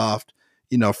Microsoft,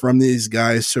 from these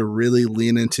guys to really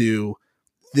lean into,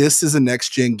 this is a next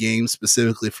gen game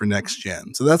specifically for next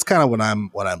gen. So that's kind of what I'm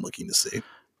looking to see.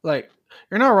 Like,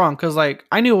 you're not wrong, because like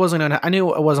I knew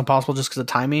it wasn't possible just because of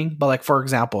timing. But like, for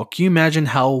example, can you imagine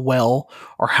how well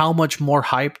or how much more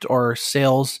hyped or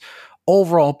sales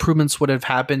overall improvements would have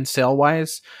happened sale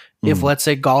wise if, let's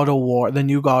say, the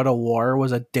new God of War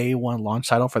was a day one launch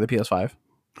title for the PS5?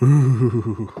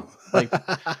 Like,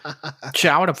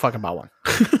 shit, I would have fucking bought one.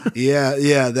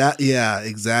 yeah,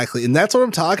 exactly. And that's what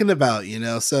I'm talking about,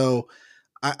 so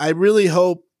I really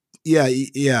hope,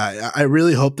 I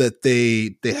really hope that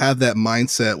they have that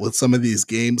mindset with some of these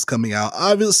games coming out.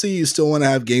 Obviously, you still want to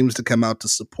have games to come out to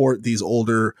support these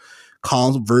older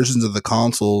versions of the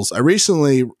consoles. I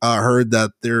recently heard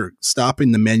that they're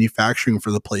stopping the manufacturing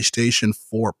for the PlayStation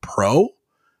 4 Pro,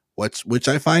 which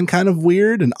I find kind of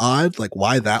weird and odd. Like,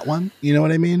 why that one? You know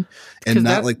what I mean? And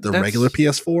not like the regular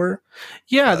PS4.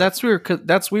 Yeah, that's weird.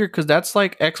 Because that's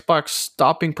like Xbox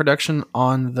stopping production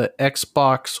on the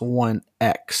Xbox One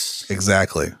X.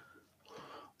 Exactly.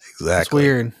 It's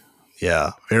weird.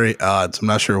 Yeah, very odd. So I'm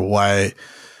not sure why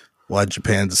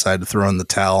Japan decided to throw in the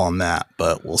towel on that,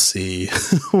 but we'll see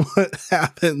what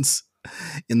happens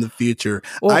in the future.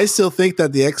 Well, I still think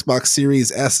that the Xbox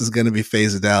Series S is going to be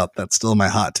phased out. That's still my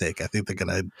hot take. I think they're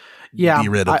going to be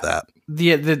rid of that.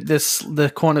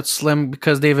 The quote slim,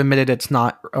 because they've admitted it's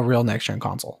not a real next gen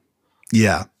console.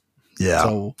 Yeah.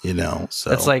 So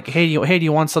so it's like, hey, do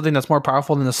you want something that's more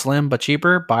powerful than the Slim but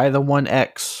cheaper? Buy the One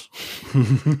X.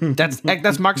 That's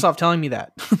Microsoft telling me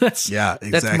that. Exactly.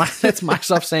 That's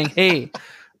Microsoft saying, hey,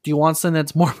 do you want something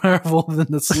that's more powerful than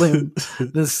the Slim?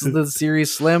 The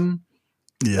Series Slim?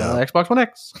 Yeah. Xbox One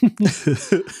X.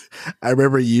 I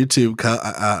remember YouTube.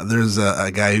 There's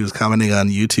a guy who was commenting on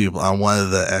YouTube on one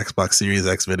of the Xbox Series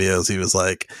X videos. He was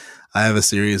like, I have a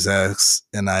Series X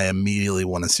and I immediately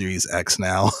want a Series X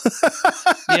now.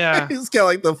 Yeah. He's kind of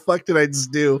like, the fuck did I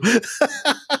just do?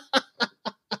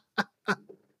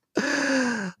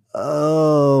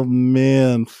 Oh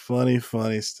man, funny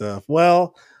stuff.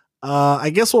 Well, I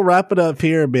guess we'll wrap it up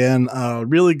here, Ben.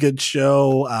 Really good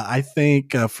show. I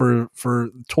think for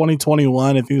 2021,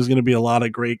 I think there's going to be a lot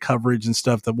of great coverage and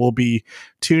stuff that we'll be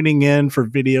tuning in for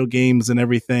video games and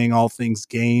everything, all things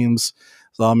games.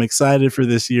 So I'm excited for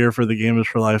this year for the Gamers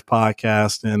for Life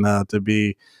podcast and to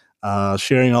be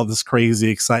sharing all this crazy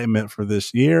excitement for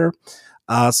this year.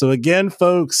 So again,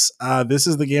 folks, this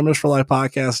is the Gamers for Life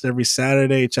podcast every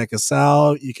Saturday. Check us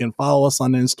out. You can follow us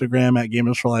on Instagram at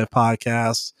Gamers for Life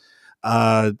podcast.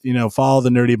 Follow the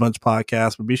Nerdy Bunch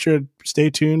podcast, but be sure to stay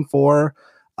tuned for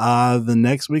the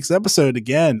next week's episode.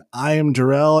 Again, I am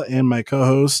Jerrell and my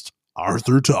co-host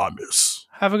Arthur Thomas.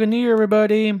 Have a good New Year,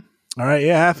 everybody. All right.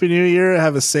 Yeah. Happy New Year.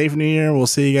 Have a safe New Year. We'll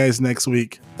see you guys next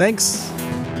week. Thanks.